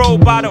 I drove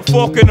by the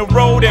fork in the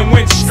road and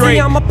went straight. See,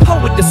 I'm a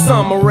poet to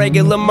some, a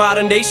regular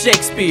modern day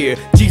Shakespeare,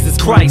 Jesus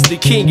Christ, the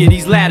king of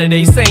these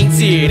latter-day saints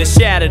here, to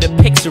shatter the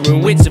picture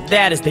in which of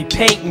that as they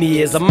paint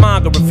me as a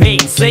monger of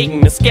hate and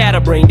Satan, a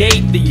scatterbrained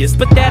atheist,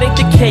 but that ain't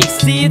the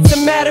case, see it's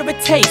a matter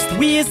of taste,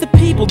 we as the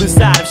people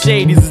decide if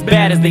Shady's as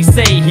bad as they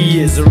say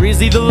he is, or is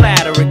he the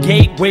latter, a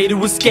gateway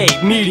to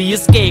escape, media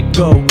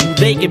scapegoat,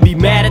 they can be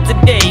mad at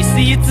today,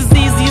 see it's as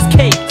easy as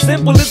cake,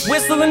 simple as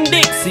whistling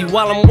Dixie,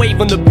 while I'm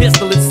waving the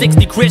pistol at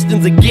 60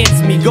 Christians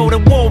against me, go to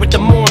war with the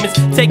Mormons,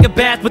 take a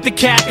bath with the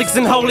Catholics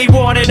in holy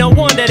water, no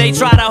wonder they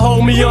try to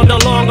hold me under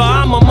longer,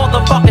 I'm a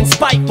motherfucking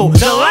spiteful,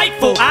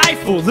 delightful,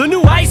 eyeful, the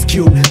new Ice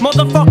Cube,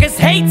 motherfuckers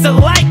hate to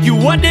like you,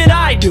 what did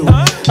I do?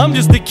 I'm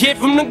just a kid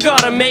from the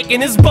gutter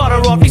making his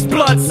butter off these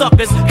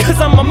bloodsuckers,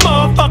 cause I'm a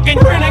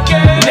motherfucking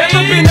renegade.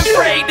 Never been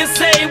afraid to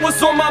say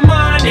what's on my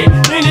mind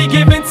at any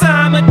given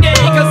time of day,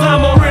 cause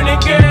I'm a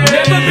renegade.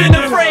 Never been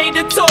afraid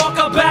to talk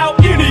about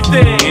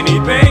anything,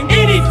 renegade.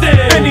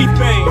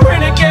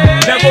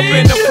 Never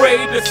been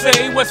afraid to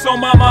say what's on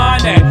my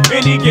mind at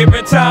any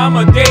given time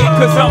of day,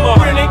 cause I'm a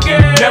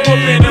renegade. Never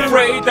been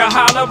afraid to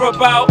holler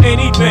about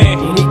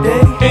anything,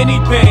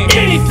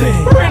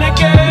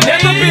 renegade.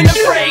 Never been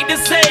afraid to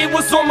say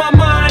what's on my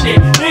mind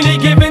at any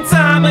given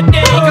time of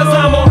day, cause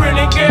I'm a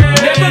renegade.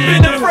 Never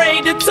been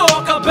afraid to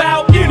talk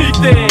about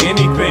anything,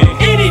 renegade.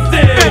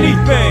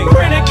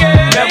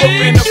 Never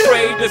been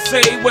afraid to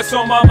say what's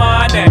on my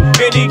mind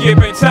at any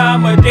given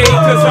time of day,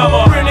 cause I'm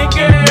a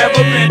renegade.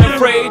 Never been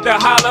afraid to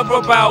holler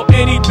about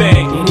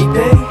anything.